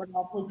or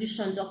our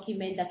position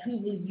document that we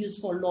will use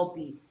for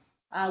lobby.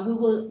 We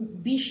will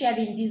be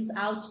sharing this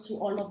out to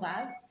all of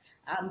us,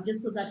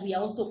 just so that we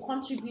are also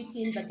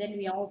contributing, but then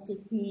we are also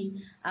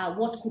seeing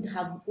what could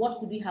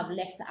we have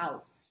left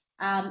out.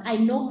 I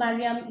know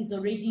Mariam is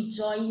already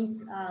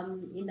joined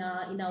in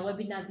our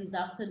webinar this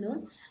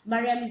afternoon.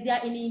 Mariam, is there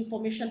any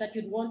information that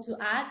you'd want to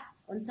add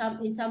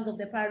in terms of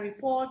the prior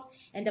report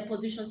and the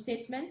position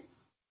statement?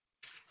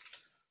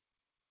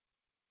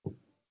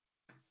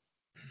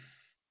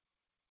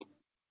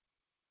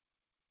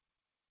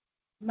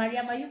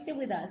 Mariam, are you still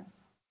with us?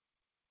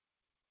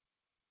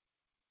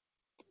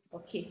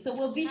 Okay, so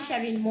we'll be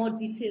sharing more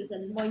details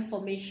and more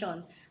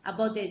information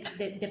about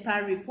the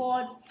prior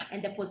report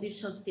and the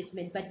position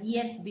statement. But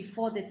yes,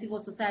 before the Civil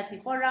Society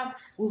Forum,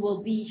 we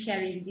will be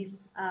sharing these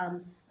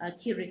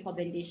key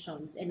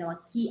recommendations and our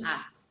key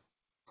asks.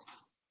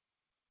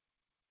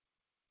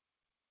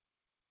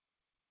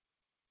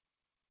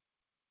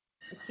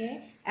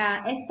 Okay,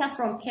 Esther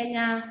from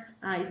Kenya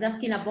is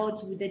asking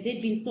about, with the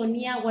date being so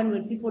near, when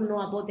will people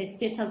know about the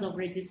status of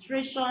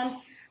registration?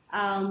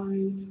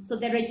 So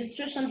the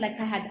registration, like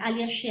I had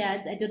earlier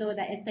shared, I don't know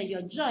whether Esther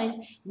you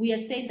joined, we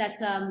are saying that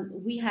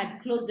we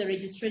had closed the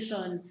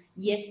registration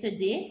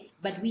yesterday,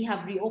 but we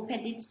have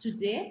reopened it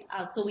today.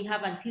 So we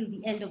have until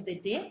the end of the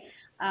day.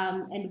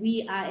 And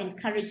we are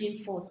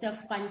encouraging for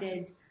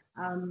self-funded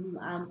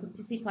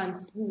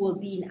participants who will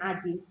be in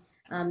Addis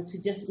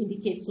to just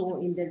indicate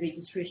so in the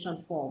registration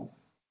form.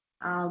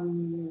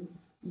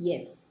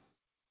 Yes.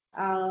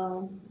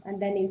 And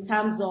then in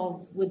terms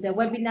of, will the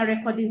webinar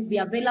recordings be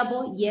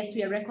available? Yes,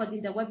 we are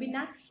recording the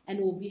webinar, and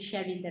we'll be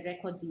sharing the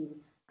recording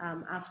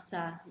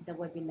after the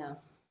webinar.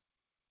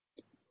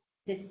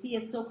 The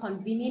CSO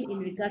convening in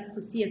regards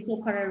to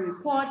CSO prior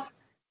report.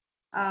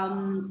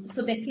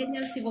 So the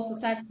Kenyan Civil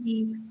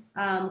Society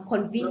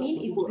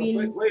convening is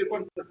being... 10,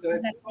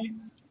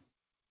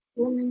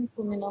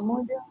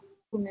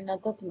 11, 13 na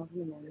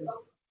 14.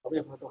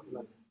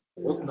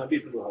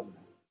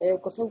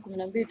 Kwa sababu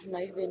 12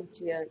 tuna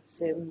event ya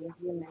sehemu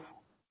nyingine.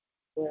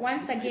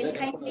 Once again,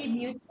 kindly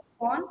mute the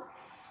phone.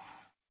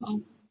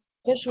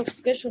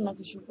 Kesho na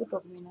kesho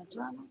kutwa 15.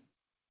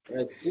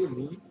 10,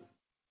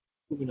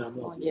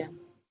 11,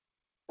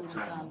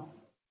 15.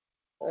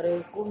 Tarehe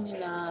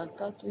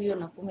 13 hiyo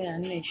na 14,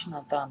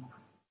 25.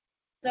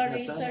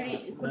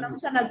 Sorry, kuna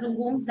mtu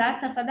anazungumza,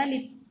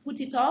 tafadhali put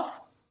it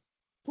off.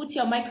 Put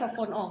your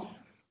microphone off.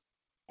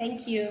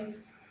 Thank you.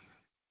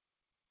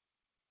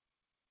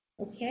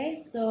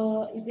 Okay,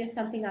 so is there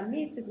something I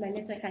missed with my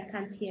network? I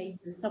can't hear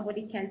you.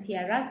 Somebody can't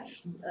hear us.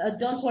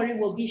 Don't worry,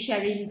 we'll be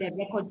sharing the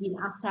recording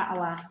after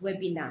our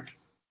webinar.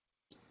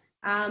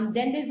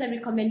 Then there's a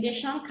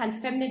recommendation.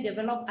 Can FEMNE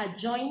develop a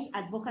joint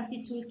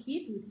advocacy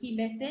toolkit with key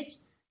message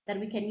that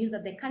we can use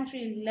at the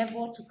country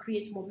level to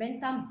create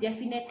momentum?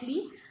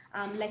 Definitely.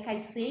 Like I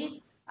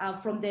said,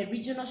 from the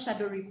regional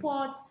shadow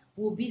report,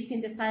 we'll be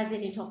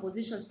synthesizing into a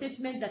position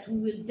statement that we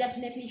will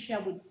definitely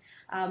share with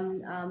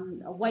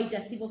a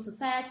wider civil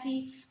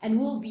society, and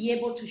we'll be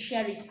able to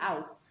share it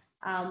out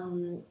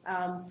from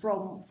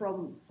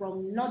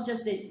not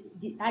just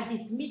the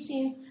Addis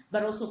meetings,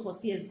 but also for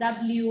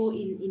CSW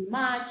in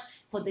March,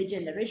 for the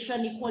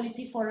Generation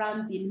Equality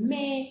Forums in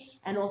May,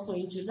 and also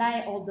in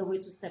July, all the way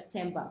to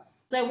September.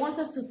 So I want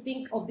us to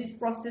think of this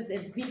process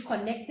as being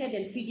connected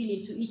and feeding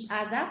into each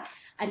other,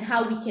 and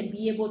how we can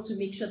be able to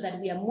make sure that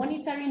we are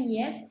monitoring,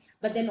 yes,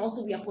 but then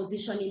also we are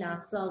positioning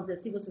ourselves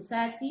as civil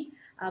society,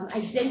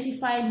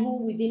 identifying who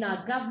within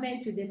our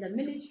governments, within the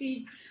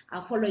ministries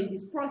are following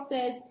this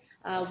process,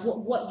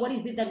 what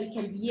is it that we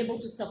can be able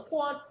to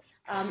support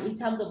in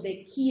terms of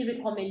the key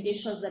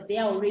recommendations that they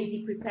are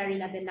already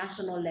preparing at the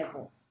national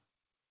level.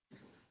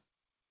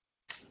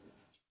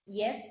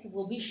 Yes,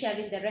 we'll be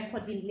sharing the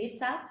recording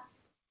later.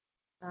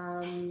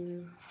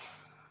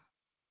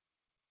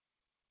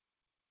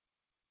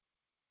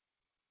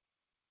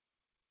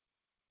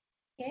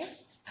 Okay,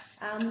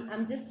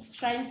 I'm just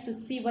trying to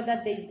see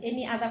whether there's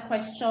any other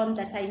question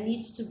that I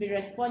need to be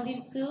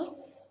responding to,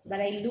 but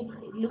it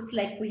looks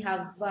like we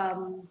have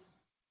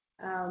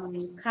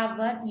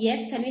covered.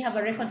 Yes, can we have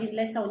a recording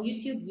later on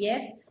YouTube?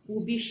 Yes,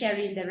 we'll be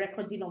sharing the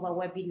recording of our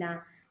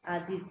webinar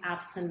this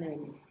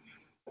afternoon.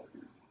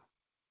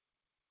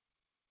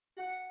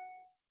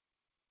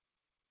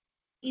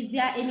 Is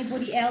there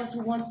anybody else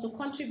who wants to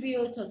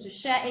contribute or to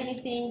share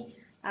anything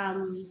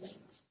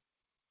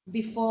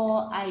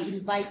before I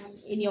invite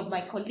any of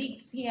my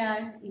colleagues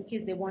here in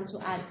case they want to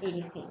add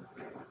anything?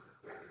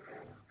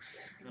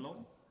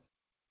 Hello?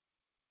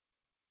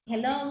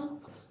 Hello?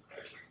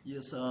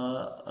 Yes,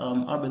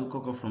 I'm Abel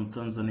Koko from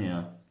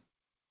Tanzania.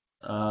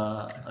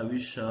 I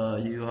wish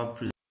you have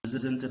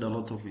presented a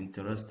lot of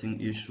interesting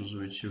issues,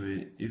 which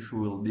if we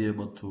will be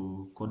able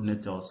to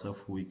coordinate ourselves,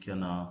 we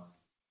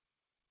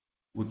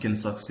can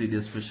succeed,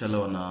 especially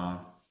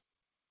on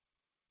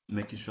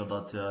making sure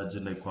that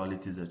gender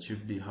equality is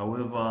achieved.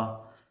 However,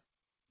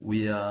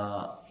 we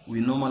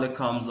normally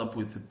comes up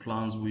with the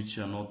plans which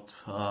are not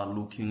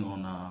looking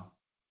on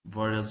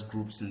various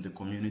groups in the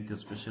community,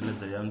 especially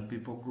the young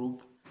people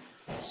group.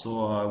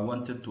 So I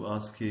wanted to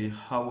ask you,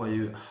 how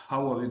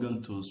are we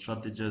going to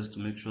strategize to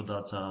make sure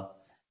that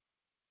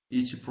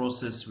each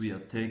process we are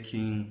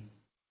taking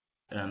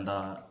and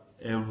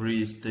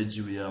every stage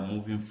we are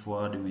moving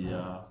forward, we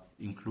are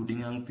including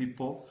young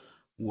people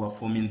who are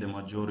forming the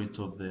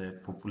majority of the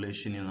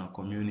population in our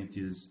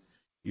communities,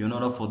 in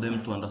order for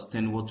them to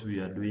understand what we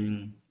are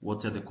doing,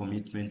 what are the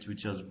commitments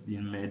which has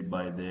been made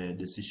by the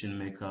decision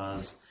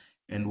makers,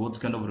 and what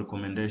kind of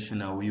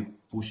recommendation are we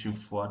pushing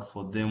forward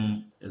for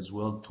them as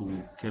well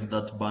to keep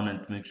that ban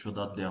and make sure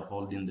that they are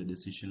holding the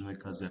decision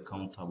makers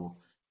accountable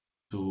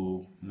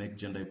to make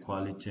gender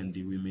equality and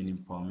the women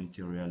empowerment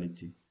a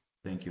reality.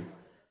 Thank you.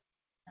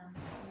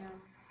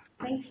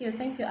 Thank you,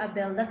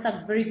 Abel. That's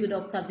a very good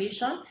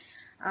observation.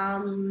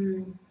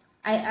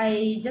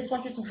 I just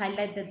wanted to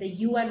highlight that the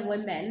UN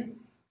Women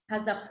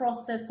has a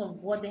process of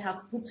what they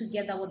have put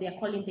together, what they are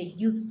calling the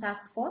Youth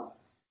Task Force,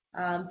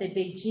 the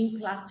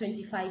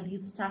Beijing+25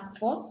 Youth Task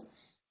Force.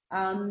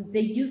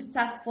 The Youth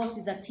Task Force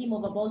is a team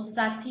of about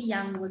 30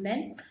 young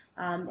women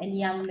and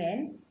young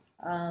men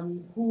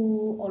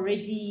who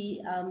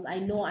already, I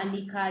know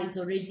Anika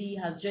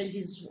has joined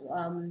this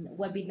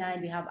webinar,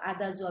 and we have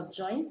others who have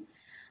joined.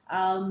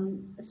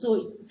 So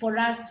it's for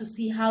us to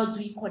see how do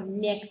we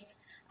connect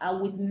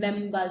with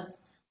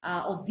members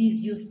of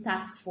these youth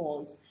task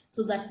force,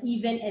 so that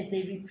even as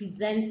they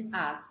represent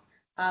us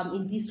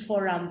in this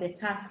forum, the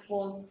task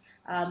force,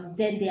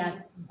 then they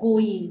are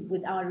going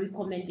with our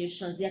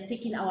recommendations. They are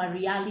taking our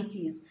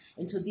realities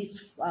into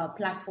these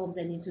platforms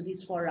and into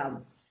this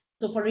forum.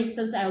 So for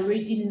instance, I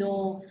already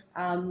know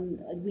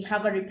we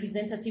have a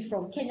representative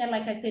from Kenya,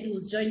 like I said,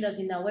 who's joined us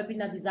in our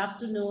webinar this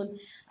afternoon.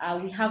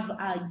 We have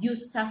a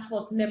youth task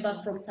force member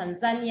from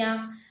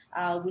Tanzania.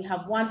 We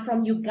have one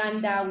from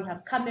Uganda. We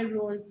have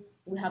Cameroon.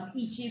 We have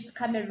Egypt,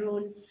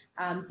 Cameroon,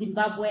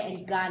 Zimbabwe,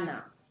 and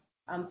Ghana.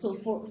 And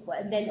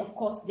then of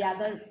course the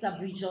other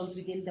sub-regions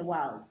within the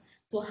world.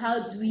 So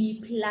how do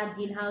we plug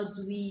in? How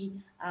do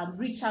we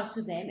reach out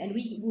to them? And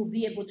we will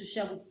be able to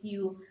share with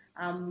you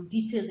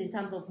details in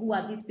terms of who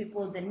are these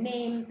people, the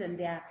names and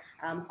their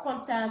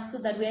contacts, so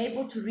that we're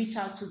able to reach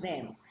out to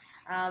them.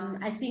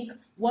 I think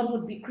what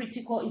would be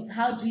critical is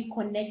how do we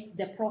connect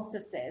the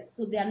processes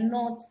so they are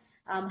not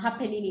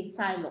happening in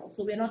silos.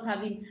 So we're not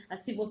having a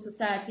civil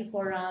society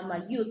forum,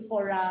 a youth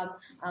forum,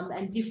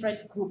 and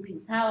different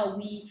groupings. How are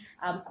we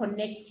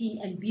connecting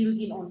and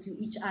building onto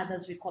each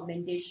other's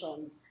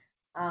recommendations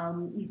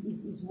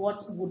is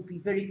what would be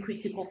very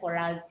critical for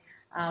us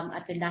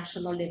at the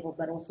national level,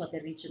 but also at the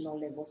regional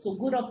level. So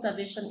good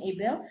observation,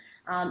 Abel,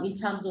 in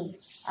terms of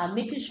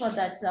making sure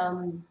that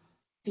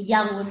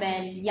young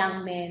women,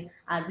 young men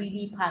are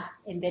really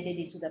embedded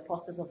into the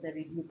process of the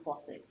review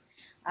process.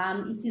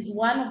 It is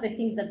one of the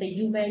things that the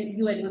UN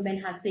Women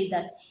has said,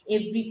 that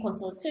every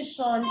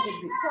consultation,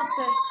 every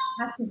process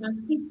has to have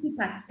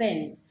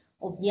 50%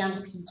 of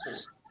young people.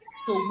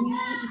 So the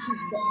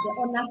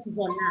onus is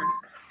on us.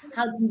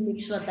 How do we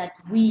make sure that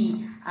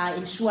we are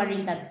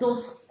ensuring that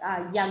those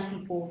young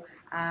people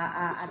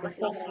are at the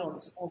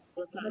forefront of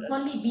not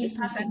only being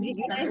part of this,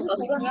 but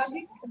also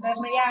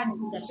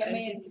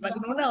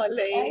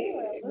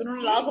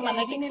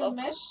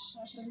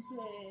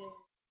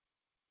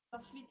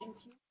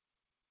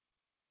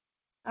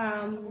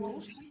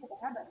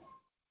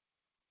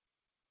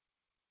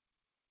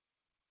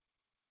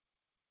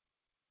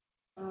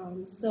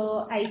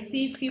so I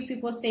see a few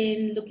people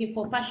saying looking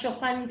for partial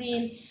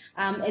funding.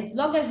 As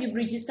long as you've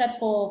registered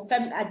for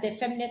at the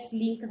Femnet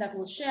link that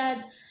was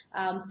shared,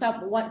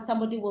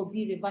 somebody will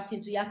be reverting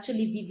to you.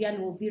 Actually,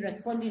 Vivian will be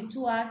responding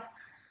to us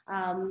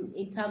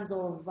in terms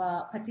of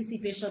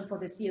participation for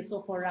the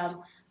CSO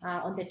forum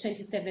on the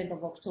 27th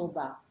of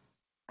October.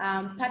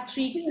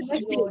 Patrick,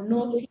 your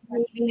note.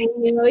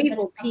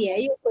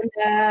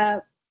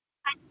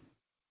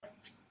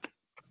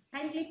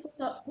 Kindly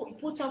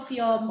put off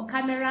your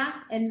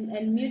camera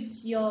and mute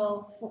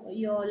your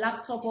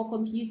laptop or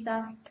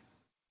computer.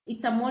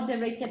 It's a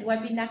moderated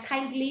webinar.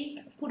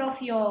 Kindly put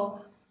off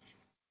your.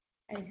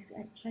 I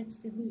tried to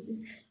see who is this.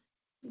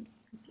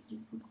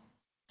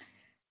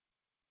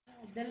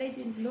 The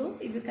lady in blue.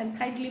 If you can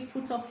kindly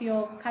put off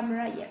your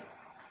camera,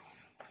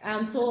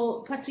 yes.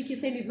 So Patrick, you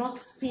said we've not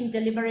seen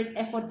deliberate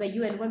effort by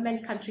UN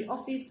Women Country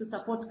Office to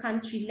support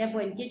country level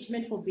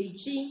engagement for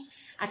Beijing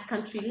at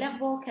country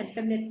level. Can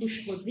Femnet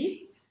push for this?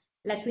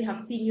 Like we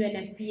have seen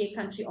UNFPA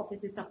country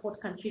offices support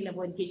country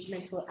level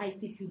engagement for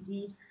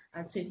ICPD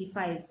and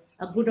 25.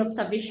 A good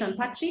observation,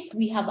 Patrick.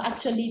 We have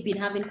actually been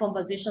having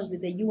conversations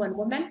with the UN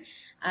Women,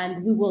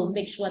 and we will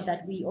make sure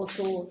that we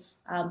also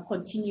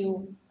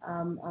continue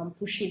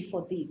pushing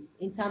for this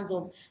in terms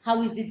of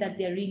how is it that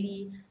they're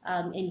really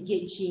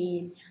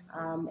engaging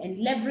and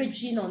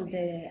leveraging on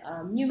the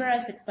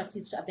numerous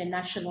expertise at the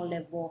national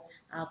level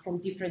from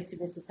different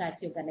civil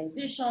society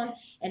organizations,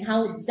 and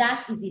how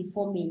that is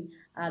informing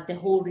the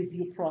whole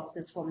review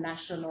process from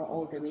national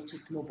all the way to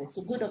global.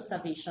 So good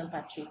observation,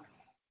 Patrick.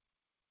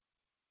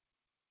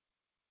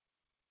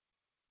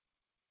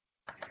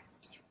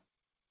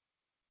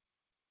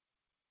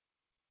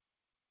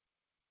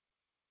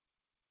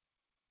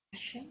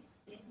 Rochelle,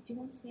 do you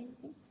want to say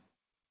anything?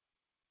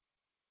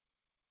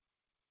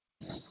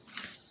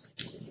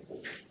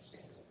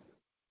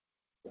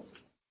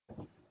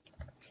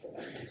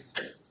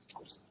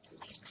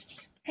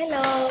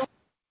 Hello.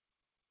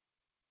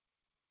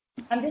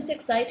 I'm just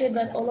excited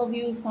that all of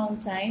you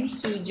found time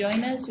to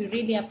join us. We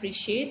really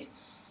appreciate.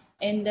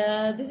 And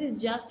this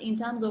is just in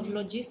terms of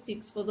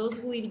logistics. For those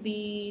who will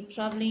be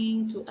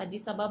traveling to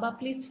Addis Ababa,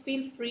 please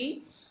feel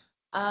free.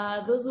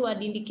 Those who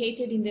had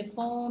indicated in the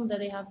form that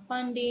they have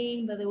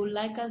funding, that they would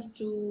like us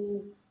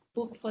to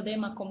book for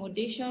them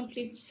accommodation,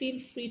 please feel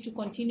free to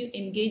continue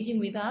engaging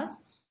with us.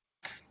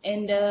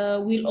 And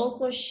we'll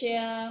also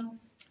share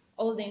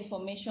all the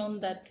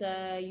information that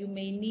you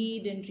may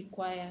need and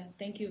require.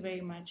 Thank you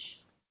very much.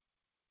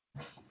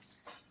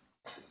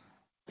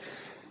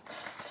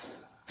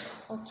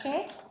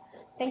 Okay,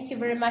 thank you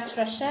very much,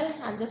 Rochelle.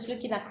 I'm just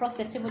looking across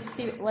the table to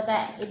see whether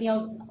any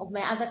of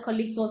my other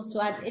colleagues wants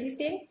to add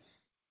anything.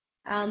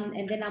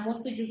 And then I'm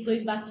also just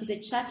going back to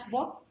the chat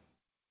box.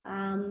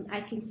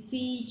 I can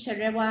see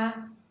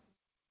Cherewa.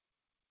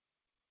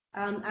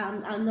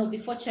 No,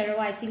 before Cherewa,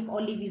 I think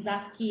Olive is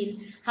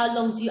asking, how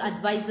long do you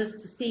advise us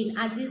to stay in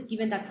Addis,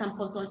 given that some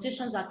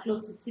consultations are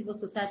close to civil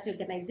society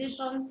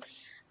organizations?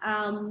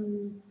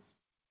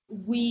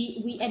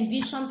 We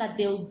envision that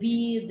there will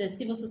be the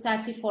Civil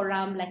Society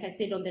Forum, like I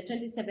said, on the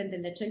 27th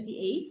and the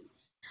 28th.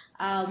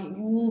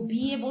 We'll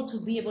be able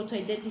to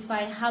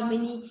identify how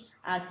many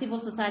civil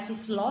society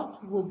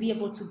slots we'll be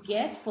able to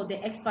get for the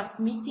experts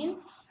meeting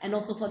and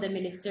also for the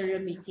ministerial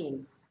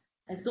meeting.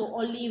 And so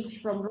Olive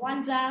from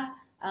Rwanda,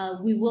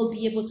 we will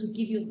be able to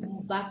give you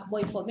back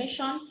more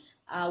information.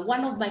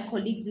 One of my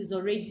colleagues is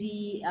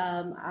already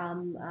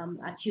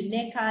at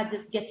UNECA,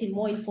 just getting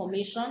more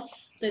information.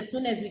 So as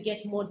soon as we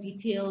get more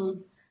details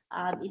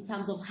in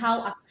terms of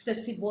how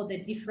accessible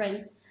the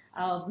different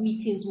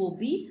meetings will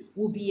be,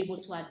 we'll be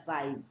able to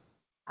advise.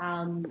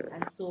 And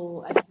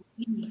so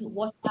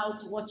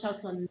watch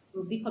out on,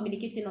 we'll be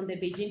communicating on the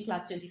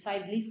Beijing+25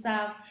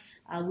 listserv.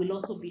 We'll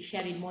also be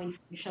sharing more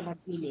information on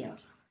email.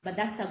 But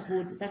that's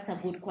a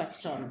good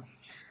question.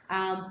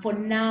 For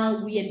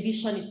now, we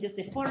envision it's just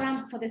a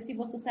forum for the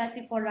Civil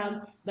Society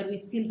Forum, but we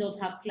still don't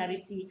have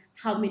clarity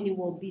how many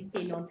will be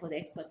staying on for the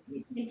experts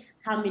meeting,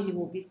 how many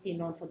will be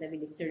staying on for the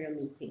ministerial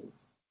meeting.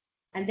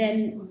 And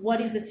then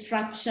what is the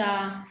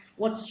structure?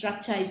 What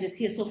structure is the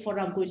CSO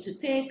Forum going to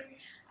take?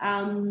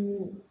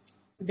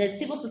 The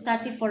Civil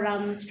Society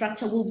Forum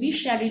structure will be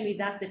sharing with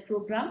us the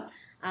program.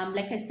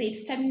 Like I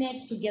said,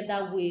 Femnet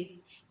together with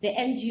the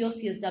NGO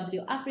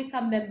CSW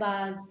Africa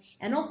members,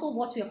 and also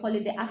what we are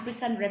calling the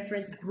African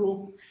Reference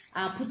Group,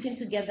 putting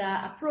together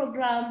a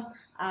program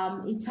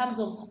in terms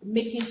of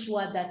making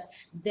sure that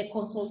the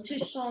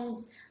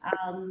consultations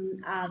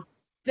are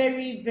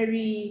very,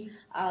 very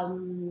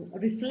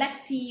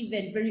reflective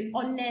and very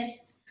honest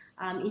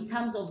in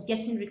terms of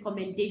getting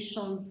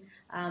recommendations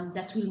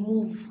that will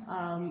move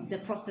the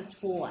process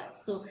forward.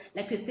 So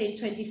like we say,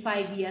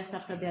 25 years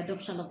after the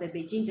adoption of the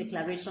Beijing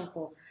Declaration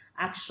for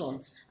Action,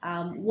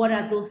 what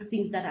are those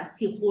things that are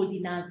still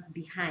holding us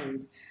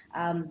behind?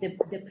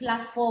 The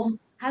platform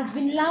has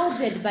been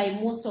lauded by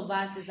most of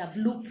us as a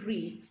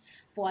blueprint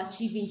for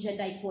achieving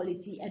gender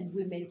equality and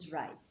women's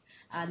rights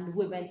and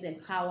women's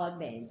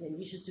empowerment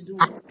and issues to do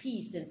with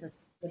peace and sustainable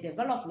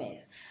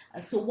development.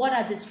 So what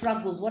are the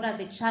struggles? What are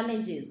the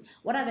challenges?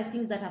 What are the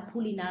things that are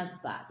pulling us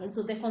back? And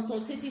so the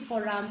consultative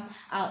forum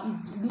is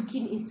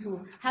looking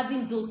into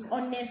having those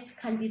honest,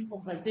 candid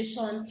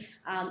conversations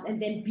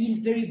and then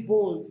being very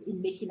bold in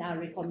making our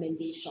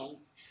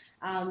recommendations.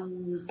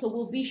 So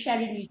we'll be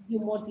sharing with you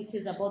more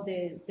details about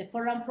the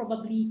forum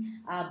probably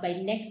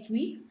by next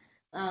week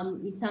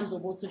in terms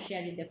of also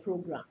sharing the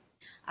program.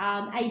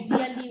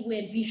 Ideally, we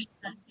envision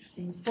that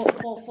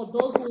for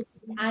those who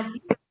are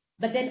adding,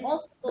 but then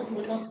also those who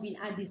will not be in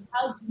Addis,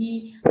 how do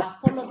we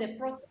follow the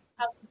process,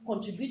 how to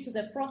contribute to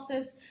the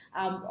process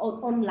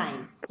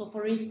online. So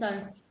for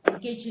instance,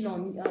 engaging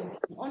on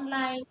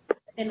online,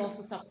 then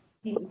also supporting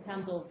in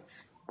terms of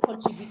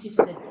contributing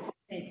to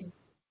the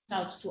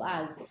out to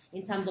us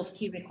in terms of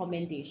key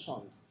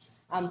recommendations.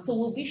 So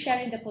we'll be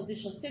sharing the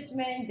position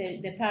statement,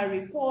 the FAR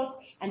report,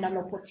 and an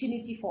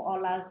opportunity for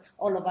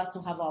all of us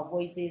to have our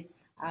voices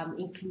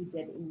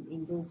included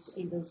in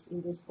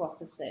those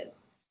processes.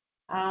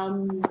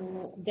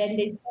 Then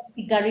the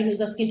Gary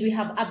who's asking, do we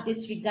have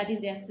updates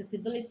regarding the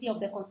accessibility of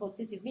the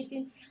consultative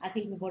meeting? I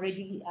think we've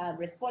already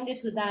responded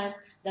to that.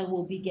 That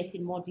we'll be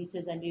getting more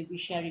details and we'll be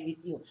sharing with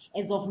you.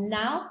 As of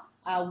now,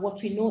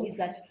 what we know is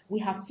that we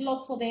have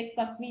slots for the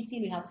experts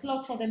meeting, we have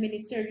slots for the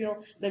ministerial,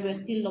 but we're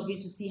still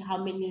looking to see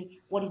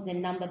what is the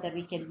number that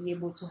we can be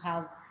able to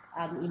have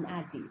in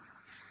Addis.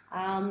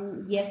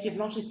 Yes, we've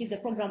not received the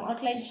program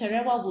outline.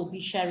 Cherewa will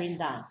be sharing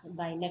that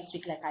by next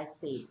week, like I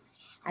said.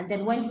 And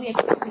then when we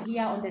expect to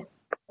hear on the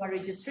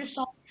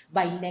registration,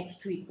 by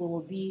next week, we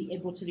will be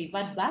able to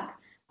revert back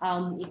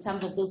in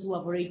terms of those who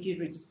have already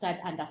registered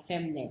under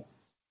Femnet.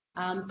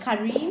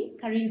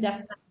 Karin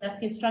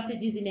asking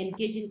strategies in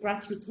engaging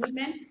grassroots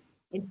women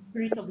in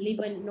spirit of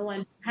leaving no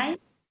one behind.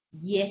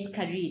 Yes,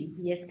 Karine.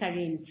 Yes,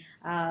 Karine.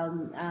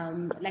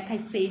 Like I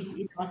said,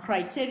 in our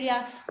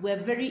criteria,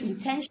 we're very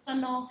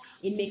intentional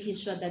in making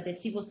sure that the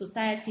Civil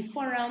Society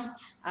Forum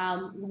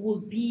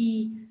will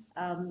be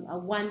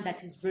one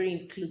that is very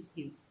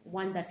inclusive,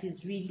 one that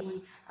is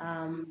really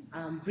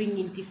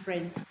bringing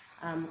different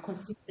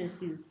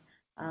constituencies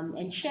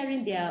and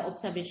sharing their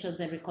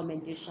observations and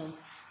recommendations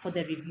for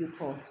the review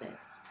process.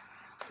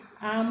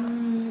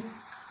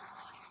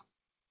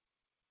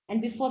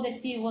 And before the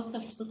Civil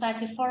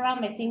Society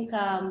Forum, I think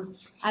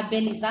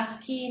Abel is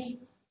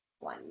asking,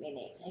 1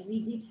 minute, I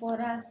read it for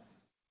us.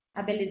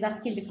 Abel is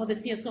asking, before the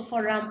CSO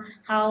Forum,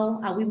 how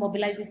are we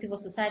mobilizing civil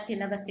society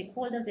and other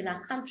stakeholders in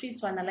our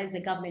countries to analyze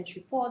the government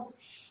reports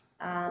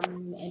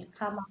and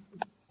come up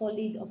with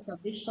solid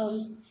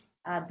observations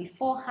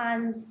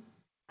beforehand?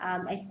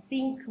 I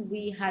think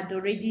we had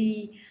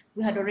already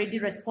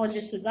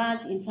responded to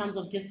that in terms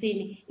of just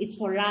saying it's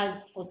for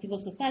us, for civil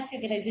society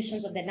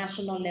organizations at the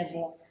national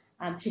level,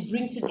 to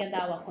bring together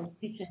our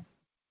constituents.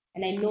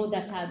 And I know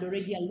that I had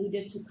already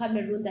alluded to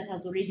Cameroon that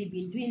has already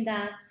been doing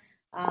that.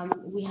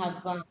 We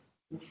have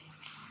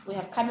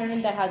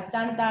Cameroon that has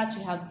done that.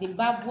 We have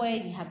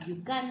Zimbabwe, we have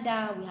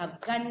Uganda, we have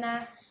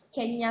Ghana,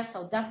 Kenya,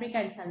 South Africa,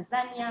 and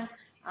Tanzania.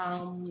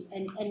 And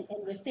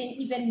we're saying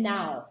even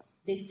now,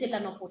 there's still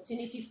an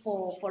opportunity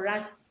for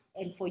us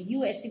and for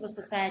you as civil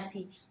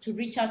society to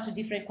reach out to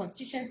different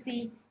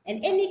constituencies,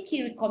 and any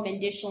key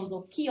recommendations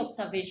or key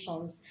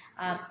observations,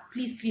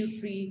 please feel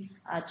free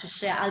to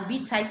share. I'll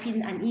be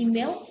typing an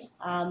email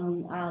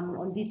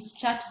on this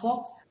chat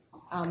box.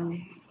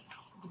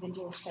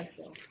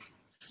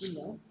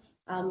 Email.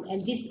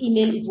 And this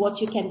email is what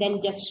you can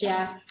then just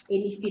share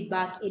any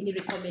feedback, any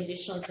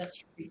recommendations that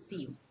you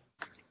receive.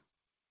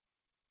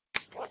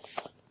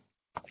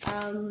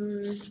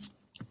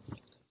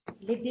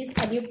 Ladies,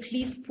 can you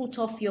please put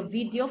off your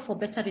video for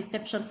better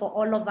reception for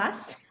all of us?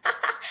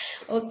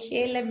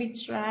 Okay, let me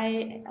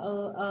try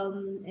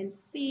and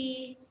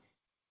see.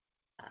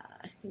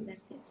 I think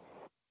that's it.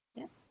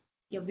 Yeah,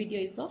 your video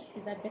is off.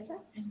 Is that better?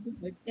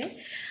 Okay.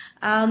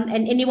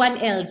 And anyone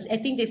else? I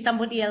think there's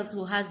somebody else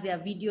who has their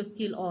video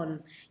still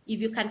on.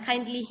 If you can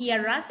kindly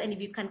hear us, and if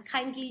you can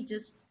kindly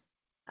just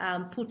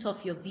put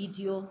off your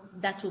video,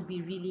 that will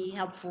be really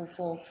helpful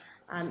for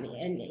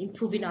and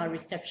improving our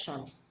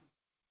reception.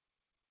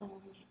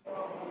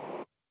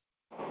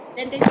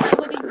 Then there's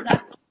somebody who's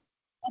asking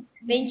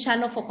the main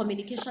channel for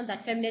communication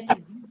that Femnet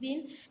is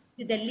using,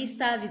 to the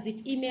listserv, is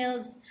it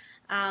emails?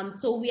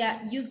 So we are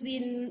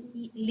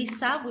using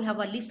listserv. We have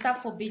a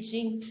listserv for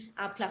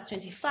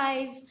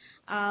Beijing+25.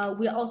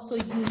 We are also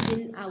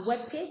using a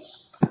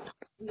webpage.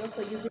 We're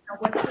also using a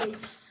webpage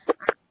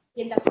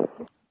in the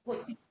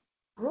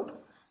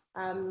group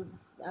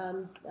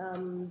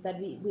that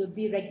we will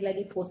be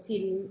regularly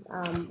posting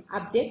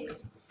updates.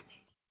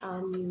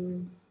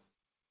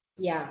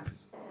 Yeah.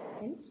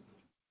 And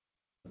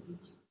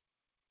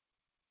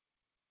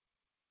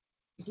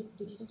did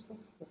you just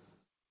post it?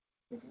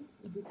 Did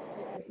you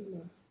type your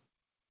email?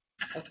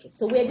 Okay,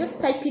 so we're just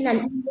typing an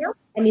email,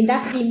 and in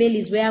that email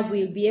is where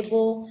we'll be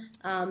able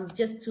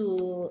just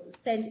to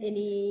send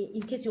any,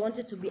 in case you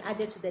wanted to be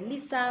added to the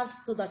listserv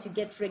so that you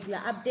get regular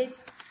updates,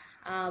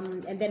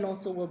 and then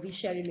also we'll be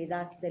sharing with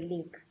us the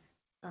link.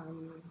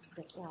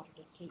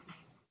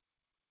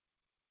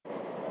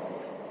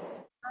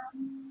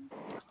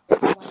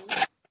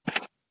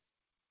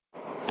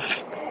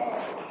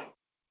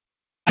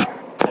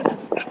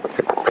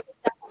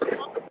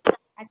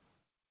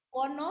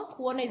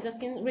 Kuono is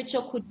asking,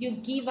 Rachel, could you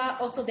give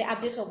also the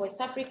update of West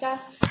Africa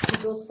to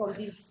those from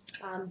this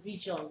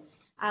region?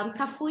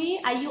 Kafui,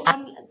 are you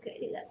on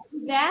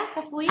there,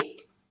 Kafui?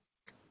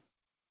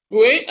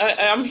 Wait, I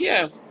am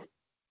here.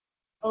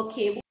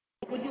 Okay,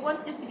 would you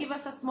want just to give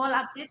us a small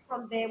update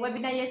from the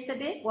webinar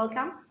yesterday?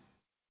 Welcome.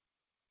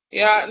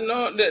 Yeah,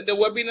 no, the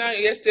webinar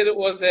yesterday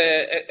was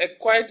a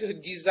quite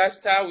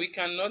disaster. We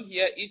cannot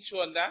hear each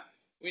other.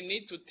 We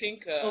need to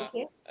think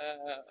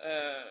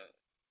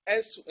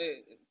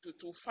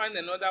to find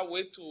another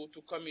way to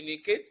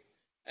communicate.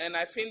 And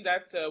I think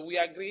that we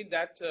agreed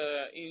that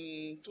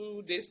in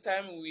 2 days'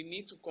 time we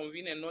need to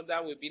convene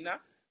another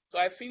webinar. So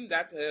I think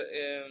that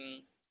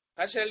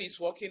Rachel is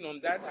working on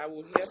that. I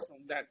will hear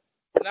from that.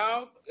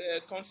 Now,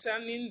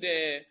 concerning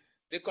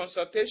the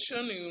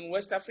consultation in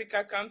West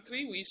Africa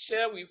country, we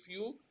share with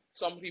you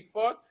some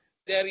report.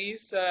 There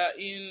is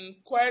in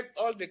quite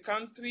all the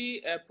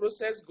country a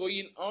process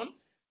going on.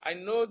 I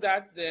know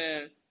that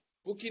the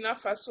Burkina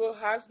Faso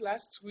has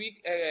last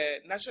week a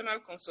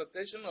national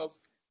consultation of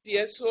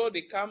TSO.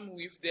 They come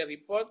with the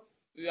report.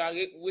 We are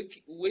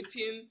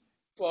waiting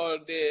for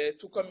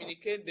to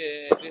communicate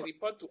the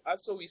report to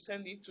us, so we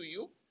send it to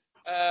you.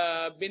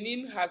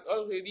 Benin has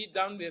already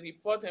done the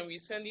report, and we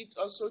send it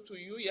also to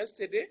you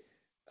yesterday.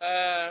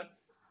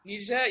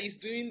 Niger is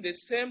doing the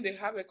same. They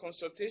have a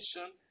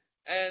consultation,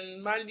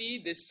 and Mali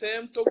the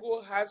same.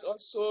 Togo has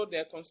also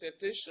their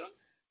consultation,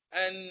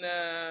 and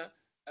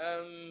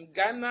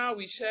Ghana,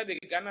 we share the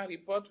Ghana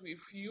report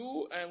with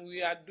you, and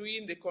we are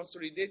doing the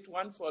consolidate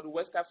one for the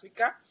West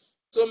Africa.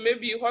 So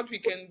maybe what we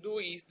can do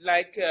is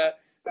like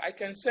I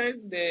can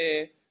send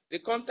the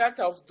contact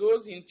of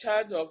those in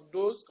charge of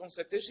those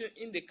consultations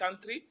in the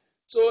country.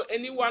 So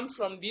anyone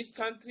from this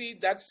country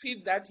that feel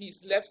that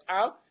is left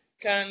out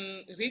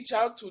can reach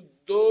out to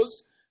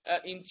those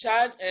in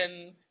charge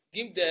and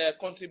give the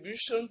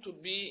contribution to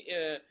be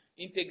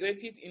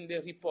integrated in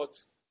the report.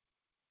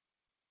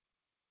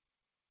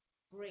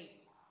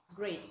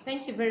 Great.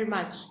 Thank you very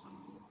much.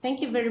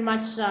 Thank you very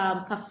much,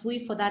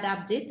 Kafui, for that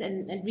update,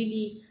 and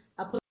really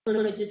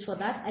apologies for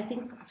that. I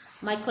think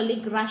my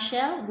colleague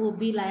Rachel will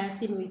be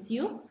liaising with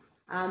you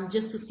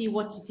just to see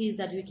what it is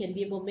that we can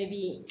be able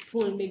maybe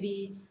pull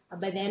maybe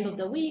by the end of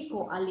the week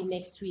or early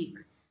next week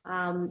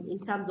in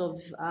terms of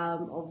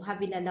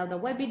having another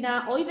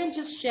webinar or even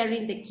just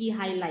sharing the key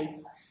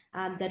highlights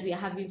that we are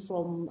having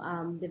from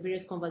the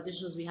various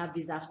conversations we have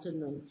this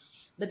afternoon.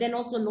 But then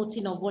also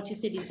noting of what you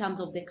said in terms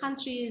of the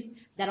countries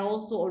that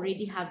also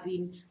already have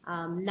been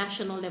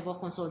national level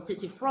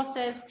consultative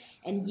process.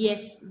 And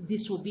yes,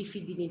 this will be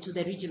feeding into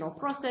the regional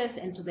process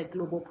and to the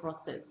global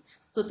process.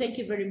 So thank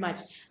you very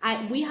much.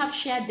 We have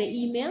shared the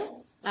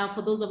email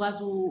for those of us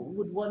who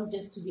would want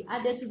just to be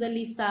added to the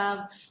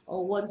listserv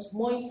or want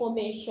more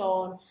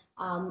information.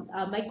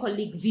 My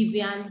colleague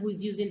Vivian, who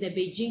is using the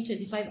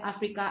Beijing+25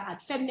 Africa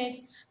at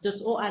femnet.or.ke,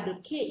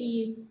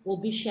 will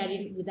be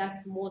sharing with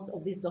us most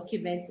of these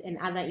documents and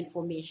other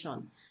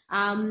information.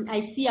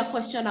 I see a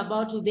question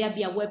about will there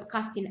be a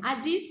webcast in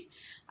Addis?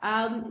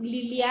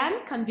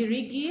 Lilian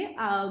Kambirigi,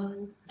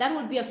 that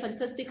would be a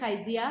fantastic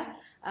idea.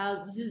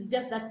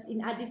 Just that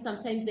in Addis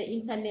sometimes the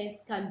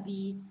internet can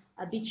be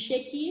a bit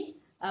shaky.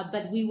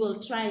 But we will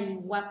try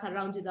and work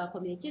around with our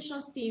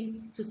communications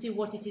team to see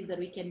what it is that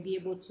we can be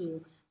able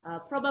to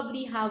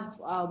probably have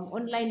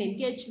online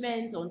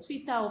engagement on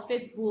Twitter or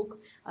Facebook,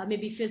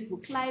 maybe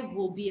Facebook Live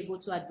will be able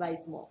to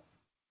advise more.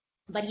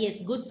 But yes,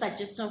 good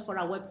suggestion for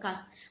a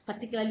webcast,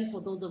 particularly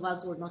for those of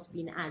us who are not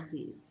being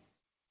added.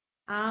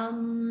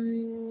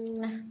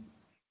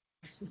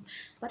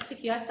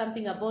 Patrick, you asked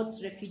something about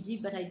refugee,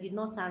 but I did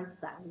not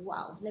answer.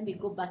 Wow, let me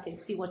go back and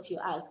see what you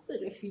asked.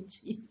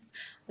 Refugees,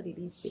 what did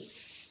he say?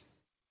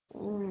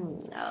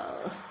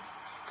 Are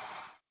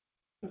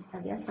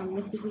there some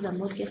messages I'm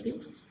not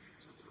getting?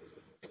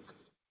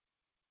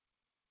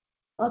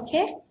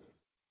 Okay.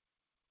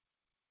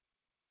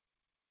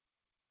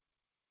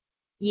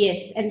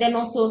 Yes, and then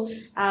also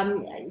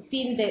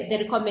seeing the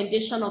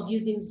recommendation of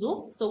using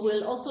Zoom. So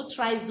we'll also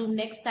try Zoom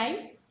next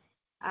time.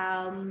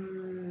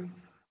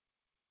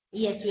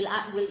 Yes,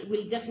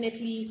 we'll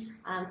definitely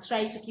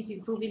try to keep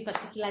improving,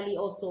 particularly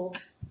also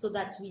so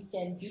that we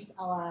can beat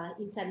our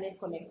internet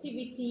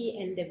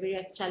connectivity and the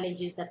various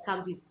challenges that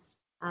comes with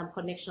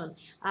connection.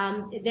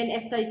 Then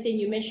Esther is saying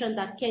you mentioned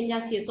that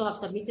Kenya CSO have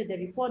submitted the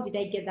report. Did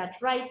I get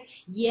that right?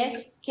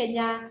 Yes,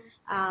 Kenya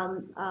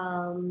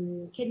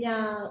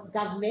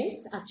government,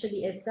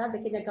 actually Esther, the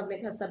Kenya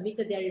government has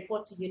submitted their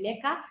report to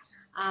UNECA.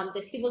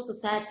 The civil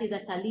society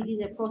that are leading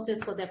the process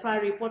for the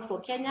prior report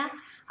for Kenya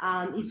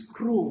is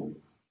CRU.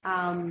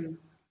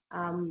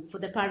 For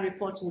the prior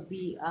report will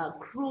be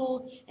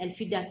CRU and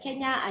FIDA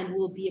Kenya, and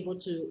we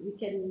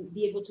can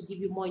be able to give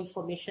you more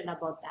information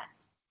about that.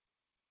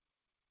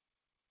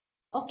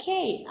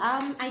 Okay,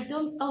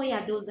 oh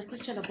yeah, there was a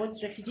question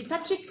about refugee.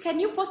 Patrick, can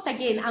you post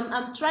again?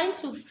 I'm trying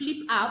to flip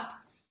up,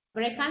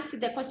 but I can't see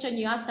the question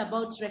you asked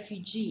about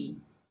refugee.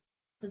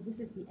 Because this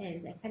is the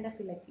end. I kind of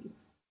feel like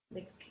it's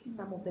like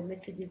some of the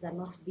messages are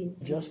not being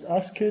seen. Just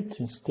ask it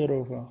instead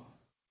of,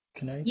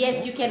 can I?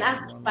 Yes, you can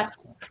ask, but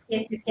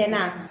yes, you can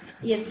ask.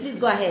 Yes, please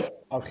go ahead.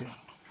 Okay.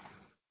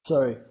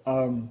 Sorry,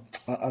 I'm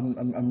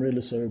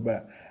really sorry,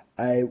 but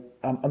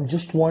I'm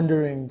just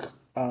wondering,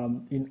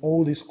 in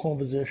all this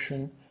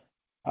conversation,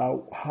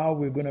 how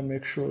we're going to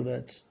make sure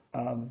that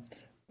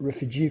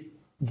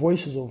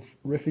voices of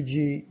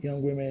refugee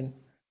young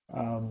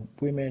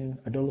women,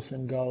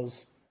 adolescent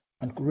girls,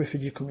 and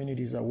refugee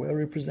communities are well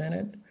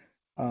represented.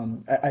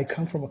 I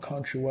come from a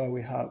country where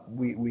we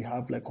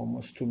have like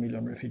almost 2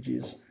 million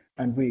refugees,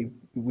 and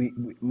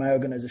my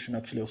organization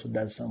actually also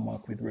does some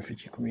work with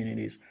refugee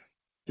communities.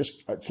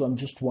 So I'm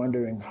just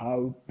wondering,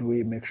 how do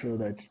we make sure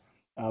that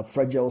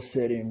fragile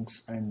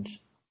settings and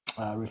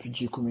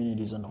refugee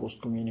communities and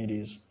host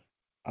communities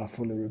are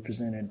fully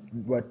represented?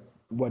 What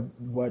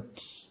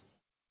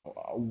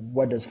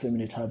does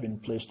Femnet have in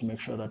place to make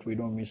sure that we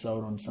don't miss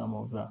out on some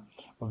of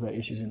the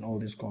issues in all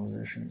these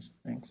conversations?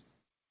 Thanks.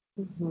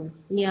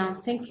 Yeah,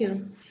 thank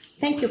you,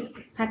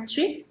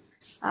 Patrick.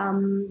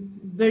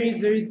 Very,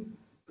 very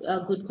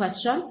good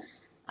question.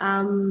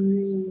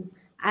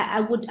 I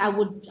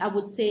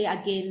would say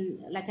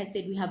again, like I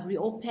said, we have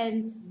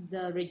reopened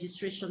the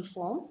registration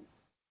form.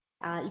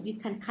 If you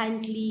can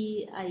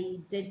kindly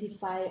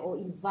identify or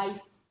invite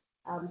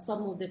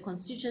some of the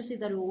constituencies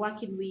that we're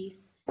working with,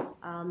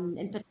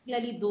 and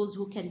particularly those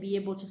who can be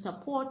able to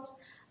support,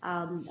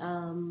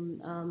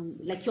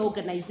 like your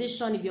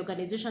organization, if your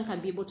organization can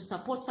be able to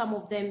support some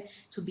of them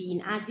to be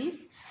in Addis,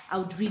 I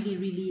would really,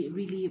 really,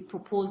 really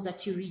propose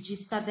that you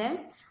register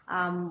them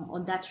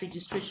on that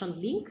registration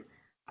link.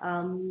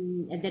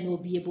 And then we'll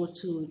be able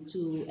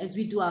to, as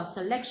we do our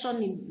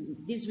selection in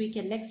this week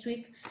and next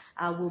week,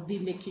 we'll be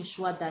making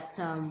sure that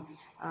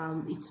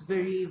it's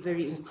very,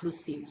 very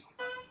inclusive.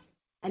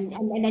 And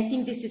I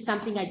think this is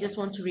something I just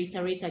want to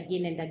reiterate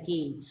again and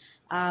again.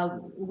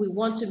 We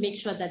want to make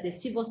sure that the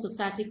Civil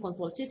Society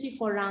Consultative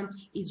Forum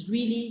is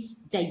really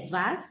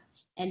diverse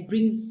and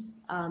brings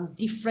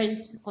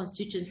different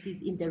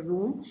constituencies in the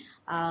room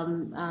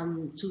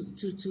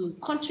to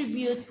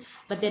contribute,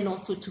 but then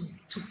also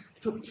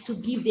to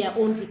give their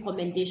own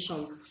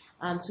recommendations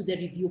to the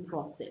review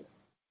process.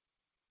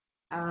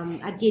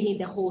 Again, in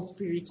the whole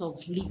spirit of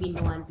leaving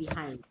no one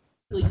behind.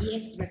 So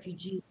yes,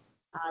 refugees,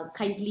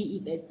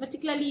 kindly,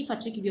 particularly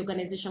Patrick, if the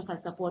organization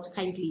can support,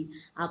 kindly,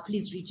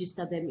 please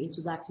register them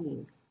into that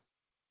link.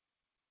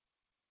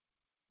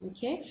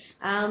 Okay,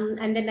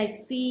 and then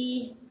I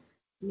see,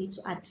 need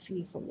to add few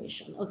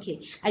information. Okay,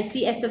 I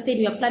see Esther said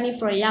we are planning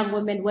for a young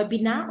women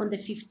webinar on the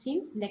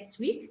 15th next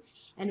week,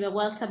 and we're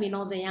welcoming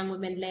all the young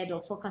women-led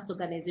or focus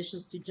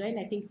organizations to join.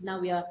 I think now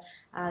we are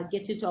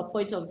getting to a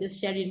point of just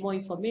sharing more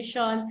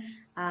information.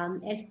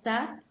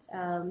 Esther,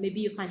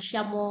 maybe you can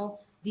share more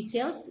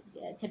details.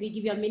 Can we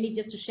give you a minute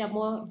just to share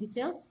more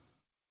details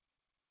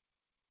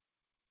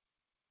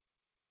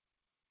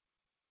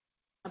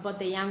about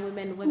the young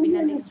women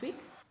webinar next week?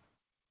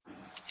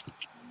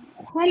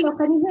 Hello,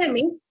 can you hear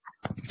me?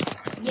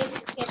 Yes,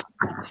 we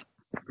can.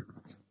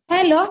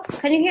 Hello,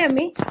 can you hear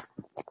me?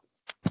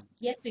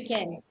 Yes, we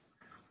can.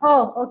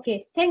 Oh,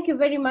 okay. Thank you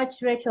very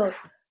much, Rachel.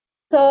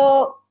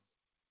 So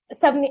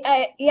some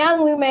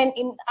young women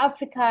in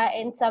Africa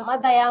and some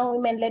other young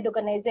women-led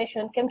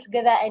organizations came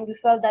together, and we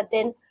felt that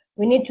then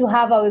we need to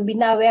have a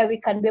webinar where we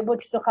can be able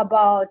to talk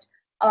about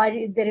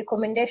the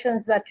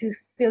recommendations that we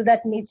feel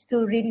that needs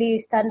to really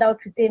stand out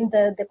within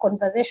the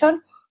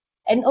conversation,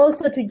 and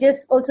also to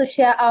just also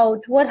share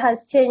out what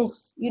has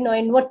changed,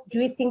 and what do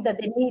we think that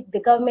the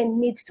government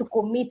needs to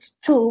commit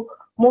to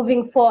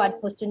moving forward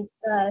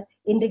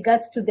in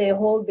regards to the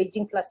whole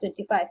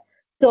Beijing+25.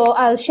 So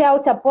I'll share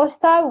out a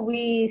poster.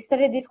 We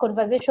started this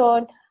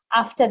conversation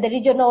after the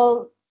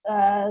regional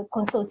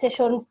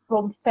consultation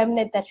from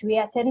Femnet that we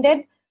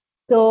attended.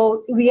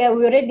 So we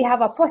already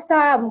have a poster.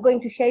 I'm going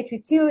to share it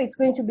with you. It's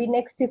going to be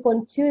next week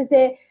on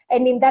Tuesday.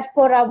 And in that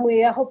forum,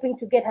 we are hoping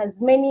to get as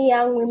many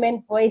young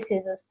women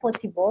voices as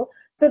possible,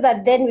 so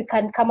that then we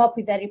can come up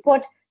with a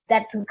report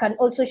that we can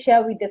also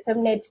share with the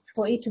Femnet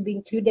for it to be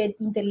included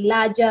in the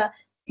larger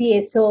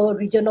CSO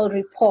regional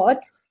report,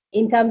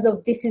 in terms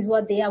of this is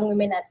what the young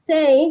women are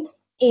saying,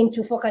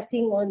 into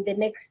focusing on the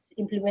next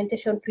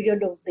implementation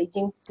period of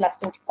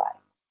Beijing+25.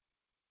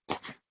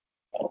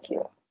 Thank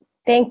you.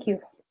 Thank you.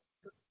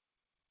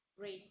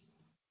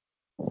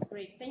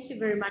 Great. Thank you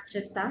very much,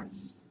 Esther.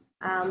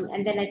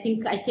 And then I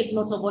think I take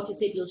note of what you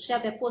said. You'll share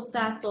the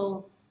poster.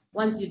 So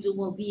once you do,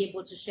 we'll be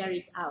able to share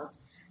it out.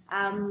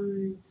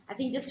 I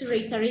think just to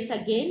reiterate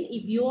again,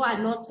 if you are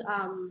not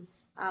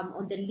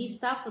on the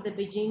lista for the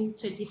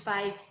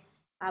Beijing+25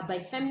 by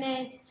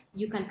Femnet,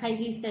 you can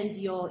kindly send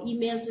your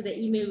email to the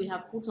email we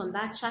have put on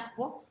that chat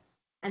box,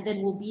 and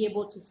then we'll be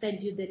able to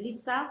send you the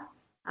listserv.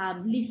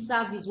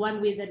 Listserv is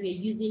one way that we're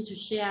using to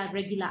share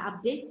regular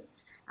updates,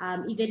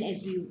 even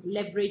as we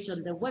leverage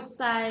on the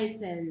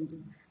website and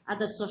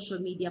other social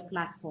media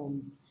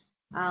platforms.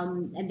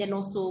 And then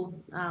also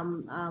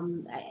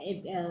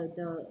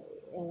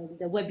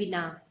the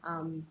webinar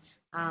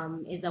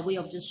is a way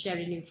of just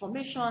sharing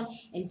information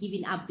and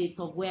giving updates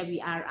of where we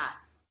are at.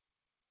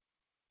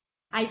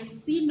 I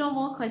see no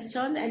more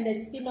questions and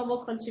I see no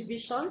more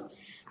contributions.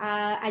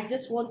 I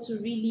just want to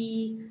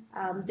really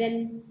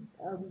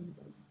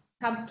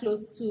come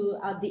close to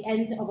the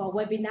end of our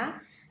webinar,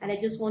 and I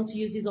just want to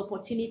use this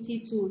opportunity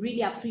to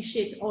really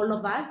appreciate all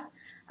of us.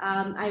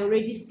 I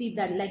already see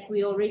that like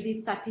we're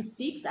already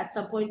 36. At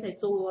some point I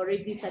saw we're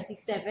already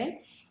 37,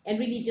 and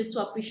really just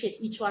to appreciate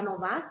each one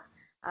of us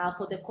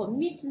for the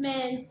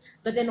commitment,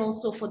 but then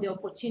also for the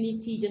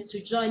opportunity just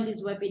to join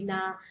this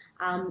webinar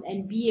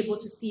and be able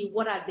to see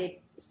what are the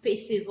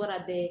spaces, what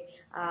are the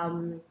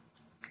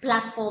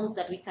platforms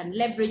that we can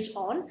leverage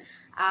on.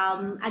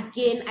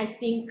 Again, I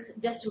think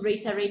just to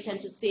reiterate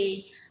and to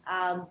say,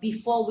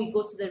 before we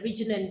go to the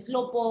regional and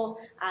global,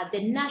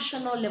 the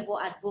national level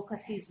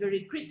advocacy is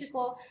very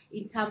critical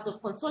in terms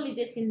of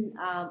consolidating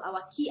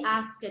our key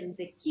asks and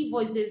the key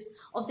voices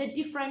of the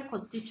different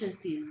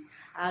constituencies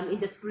in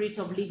the spirit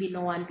of leaving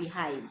no one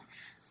behind.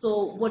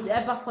 So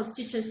whatever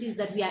constituencies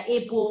that we are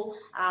able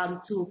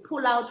to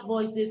pull out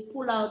voices,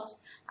 pull out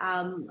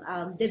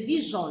the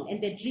vision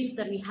and the dreams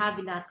that we have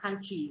in our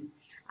countries,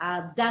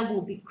 that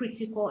will be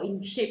critical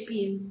in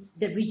shaping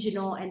the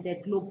regional and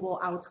the global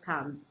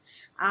outcomes.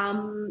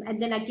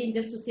 And then again,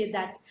 just to say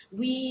that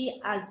we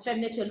as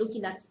Femnet are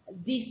looking at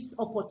this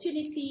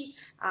opportunity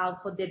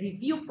for the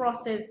review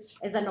process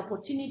as an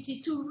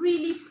opportunity to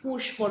really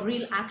push for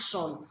real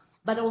action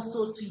but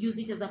also to use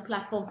it as a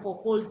platform for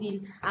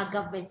holding our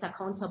governments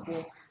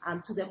accountable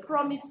to the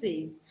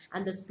promises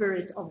and the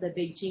spirit of the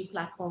Beijing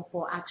Platform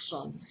for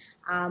Action.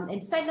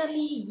 And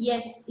finally,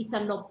 yes, it's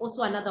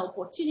also another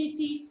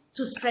opportunity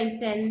to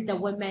strengthen the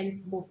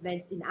women's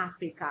movement in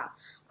Africa.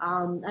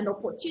 An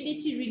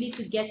opportunity really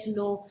to get to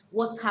know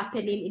what's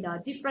happening in our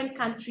different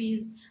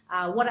countries,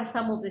 what are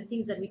some of the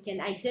things that we can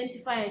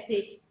identify and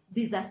say,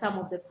 these are some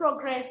of the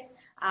progress,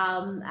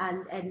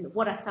 and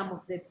what are some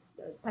of the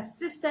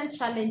persistent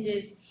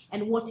challenges,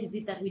 and what is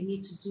it that we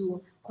need to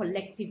do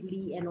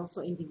collectively and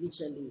also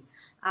individually.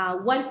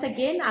 Once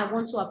again, I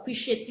want to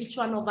appreciate each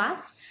one of us.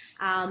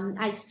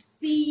 I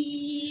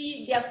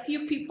see there are a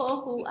few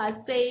people who are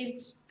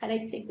saying, can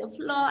I take the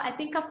floor? I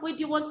think, Kafui,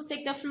 do you want to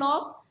take the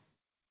floor?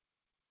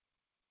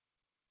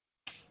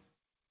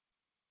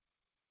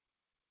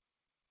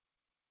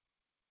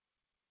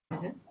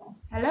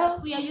 Hello,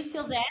 are you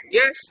still there?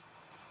 Yes.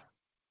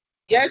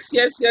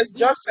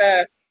 Just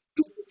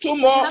two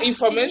more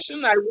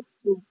information I want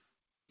to.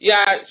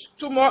 Yeah,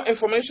 two more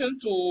information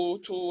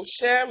to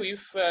share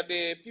with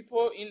the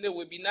people in the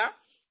webinar.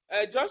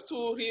 Just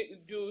to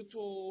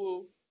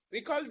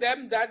recall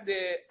them that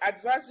the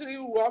advisory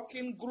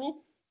working group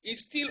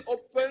is still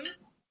open.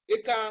 They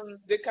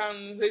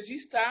can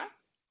register,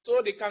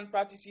 so they can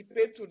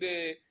participate to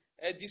the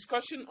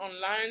discussion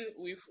online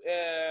with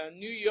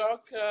New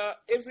York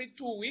every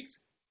 2 weeks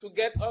to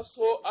get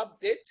also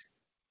updates.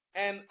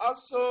 And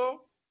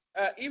also,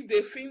 if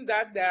they think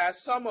that there are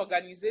some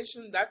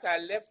organizations that are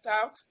left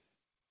out,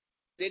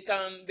 they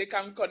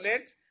can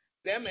connect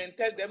them and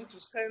tell them to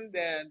send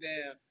their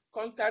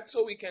contact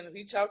so we can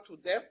reach out to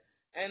them.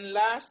 And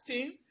last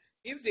thing,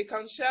 if they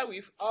can share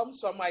with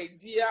some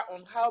idea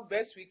on how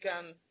best we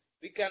can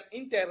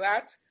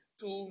interact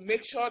to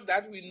make sure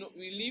that we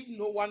leave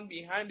no one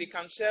behind, they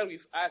can share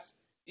with us.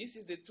 This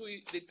is the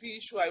three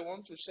issue I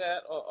want to share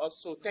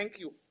also. Thank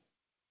you.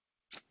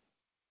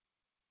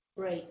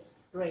 Great.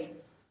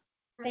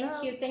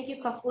 Thank you,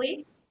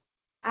 Kafui.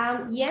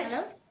 Yes.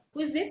 Hello?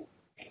 Who is this?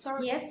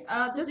 Sorry. Yes.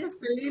 This is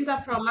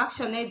Belinda from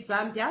ActionAid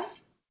Zambia.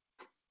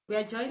 We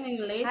are joining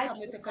late. I'm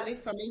with a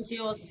colleague from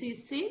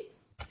NGOCC.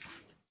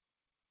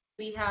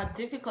 We had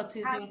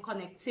difficulties in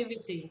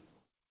connectivity.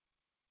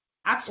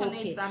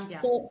 ActionAid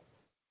Zambia.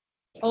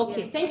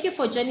 Okay, yes. Thank you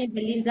for joining,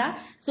 Belinda.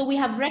 So we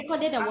have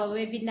recorded our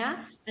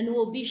webinar and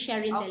we'll be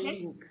sharing the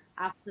link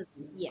after.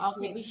 Yes,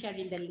 we'll be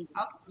sharing the link.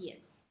 Yes.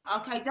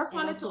 Okay, I just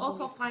wanted to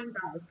also find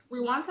out. We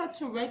wanted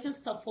to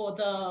register for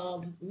the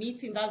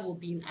meeting that will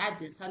be in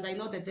Addis, and I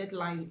know the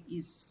deadline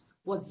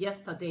was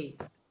yesterday.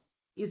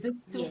 Is it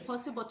still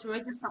possible to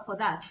register for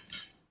that?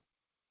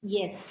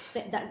 Yes,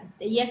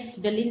 yes,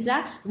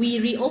 Belinda. We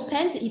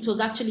reopened. It was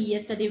actually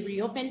yesterday we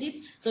reopened it,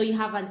 so you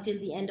have until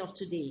the end of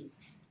today.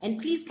 And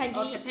please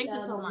kindly thank you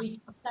so much.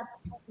 At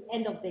the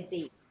end of the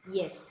day.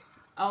 Yes.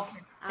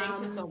 Okay.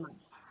 Thank you so much.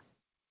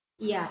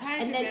 Yeah.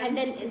 And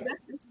then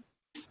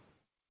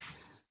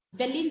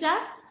Belinda?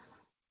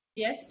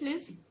 Yes,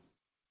 please.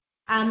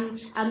 I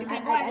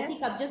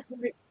think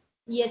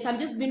I'm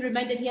just being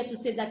reminded here to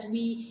say that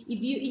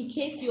in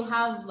case you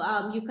have,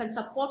 you can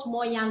support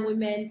more young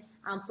women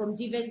from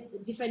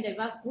different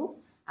diverse groups.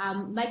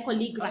 My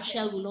colleague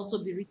Rachel will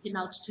also be reaching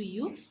out to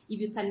you.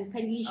 If you can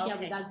kindly share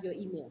with us your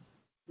email.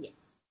 Yes.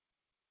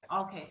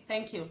 Okay,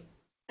 thank you.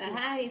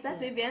 Hi, is that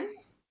Vivian?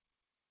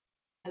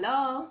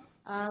 Hello?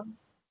 Hello?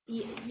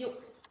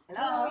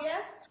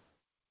 Yes.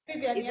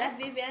 Vivian, is that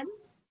Vivian?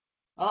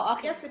 Oh,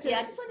 okay. Yes, it is.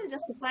 I just wanted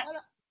to find.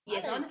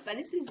 Yes, I want to find.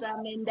 This is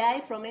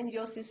Mendai from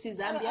NGOCC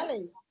Zambia.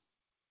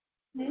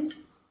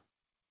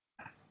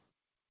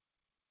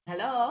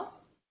 Hello?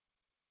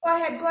 Go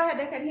ahead.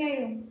 I can hear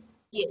you.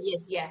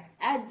 Yeah.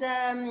 I'd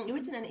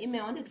written an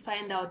email. I wanted to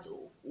find out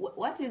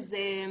what is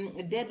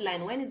the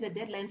deadline. When is the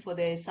deadline for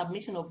the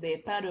submission of the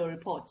parallel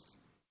reports?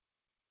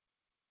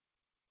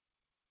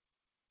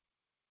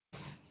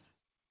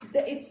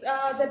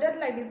 The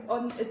deadline is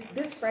on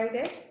this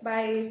Friday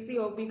by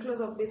COB, close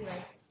of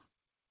business.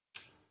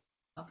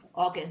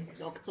 Okay.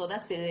 So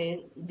that's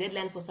the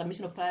deadline for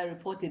submission of parallel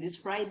report is this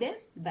Friday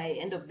by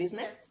end of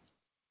business.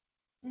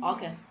 Yes.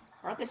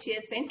 Okay.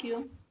 Cheers. Thank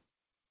you.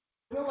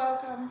 You're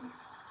welcome.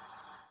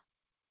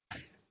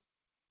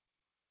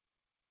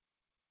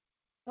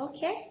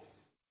 Okay.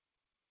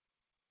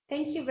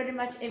 Thank you very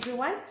much,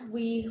 everyone.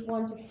 We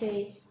want to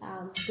say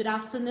good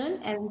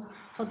afternoon, and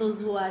for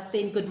those who are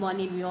saying good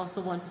morning, we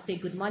also want to say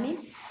good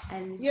morning.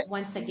 And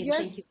once again,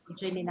 thank you for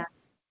joining us.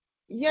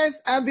 Yes,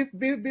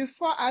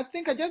 before, I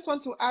think I just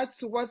want to add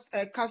to what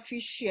Kafi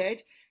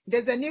shared.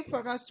 There's a need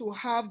for us to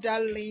have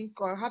that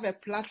link or have a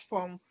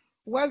platform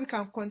where we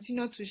can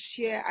continue to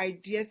share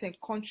ideas and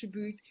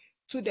contribute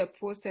to the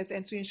process,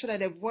 and to ensure that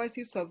the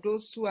voices of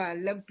those who are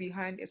left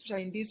behind,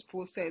 especially in this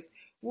process,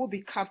 will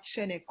be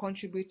captured and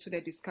contribute to the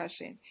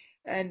discussion.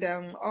 And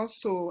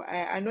also,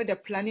 I know the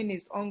planning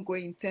is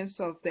ongoing in terms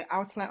of the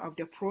outline of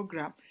the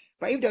program.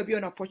 But if there'll be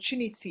an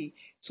opportunity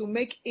to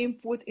make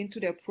input into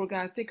the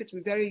program, I think it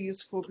will be very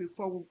useful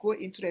before we go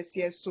into the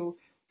CSO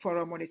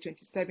forum on the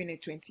 27th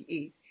and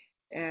 28th.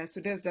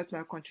 So that's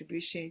my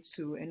contribution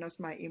to, and that's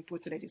my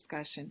input to the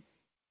discussion.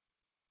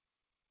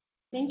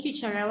 Thank you,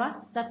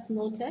 Charawa. That's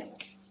noted.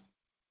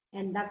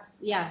 And that's,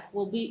 yeah,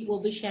 we'll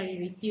be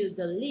sharing with you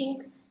the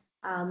link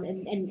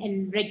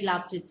and regular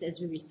updates as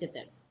we receive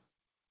them.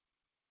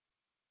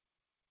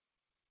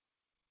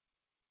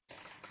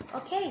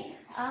 Okay,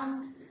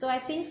 so I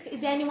think, is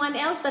there anyone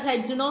else that I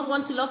do not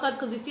want to lock out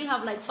because we still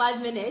have like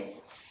 5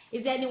 minutes?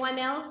 Is there anyone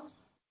else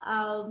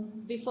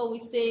before we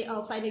say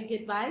our final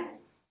goodbyes?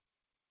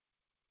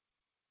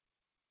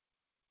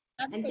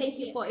 And thank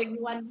you for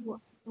everyone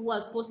who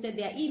has posted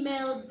their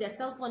emails, their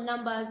cell phone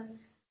numbers.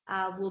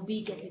 We'll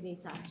be getting in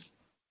touch.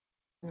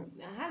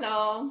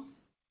 Hello.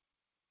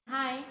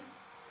 Hi.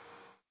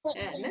 For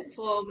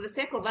the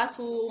sake of us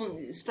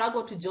who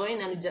struggle to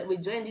join and we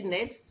joined in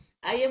late,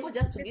 are you able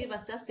just to give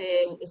us just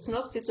a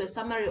synopsis or a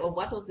summary of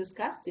what was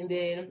discussed in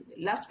the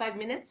last 5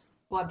 minutes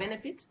for our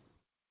benefit?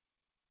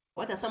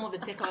 What are some of the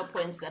takeaway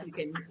points that we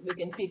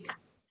can pick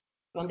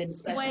from the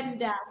discussion?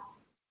 Wenda.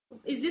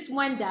 Is this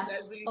Wenda?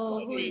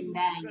 Or who is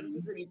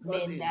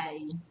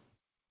Mendai.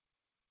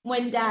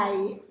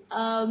 Wendai.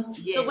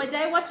 Yes. So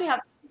Wendai, what we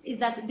have is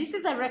that this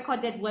is a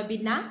recorded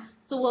webinar.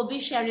 So we'll be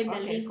sharing the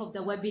link of the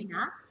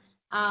webinar.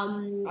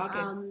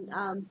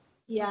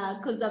 Yeah,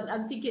 because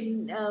I'm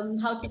thinking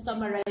how to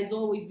summarize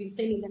what we've been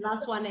saying in the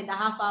last 1.5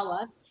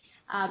 hours.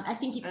 I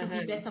think it would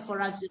be better for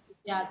us to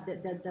share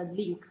the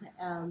link.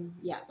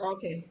 Yeah.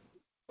 Okay.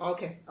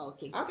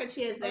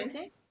 Cheers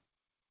then.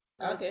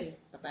 Okay.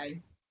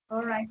 Bye-bye.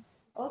 All right.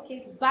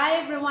 Okay. Bye,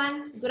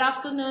 everyone. Good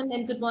afternoon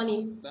and good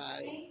morning.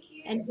 Bye. Thank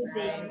you. And good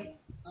day.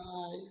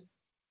 Bye.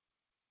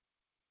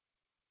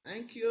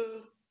 Thank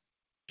you.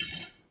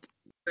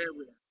 Very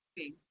well.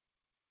 Okay.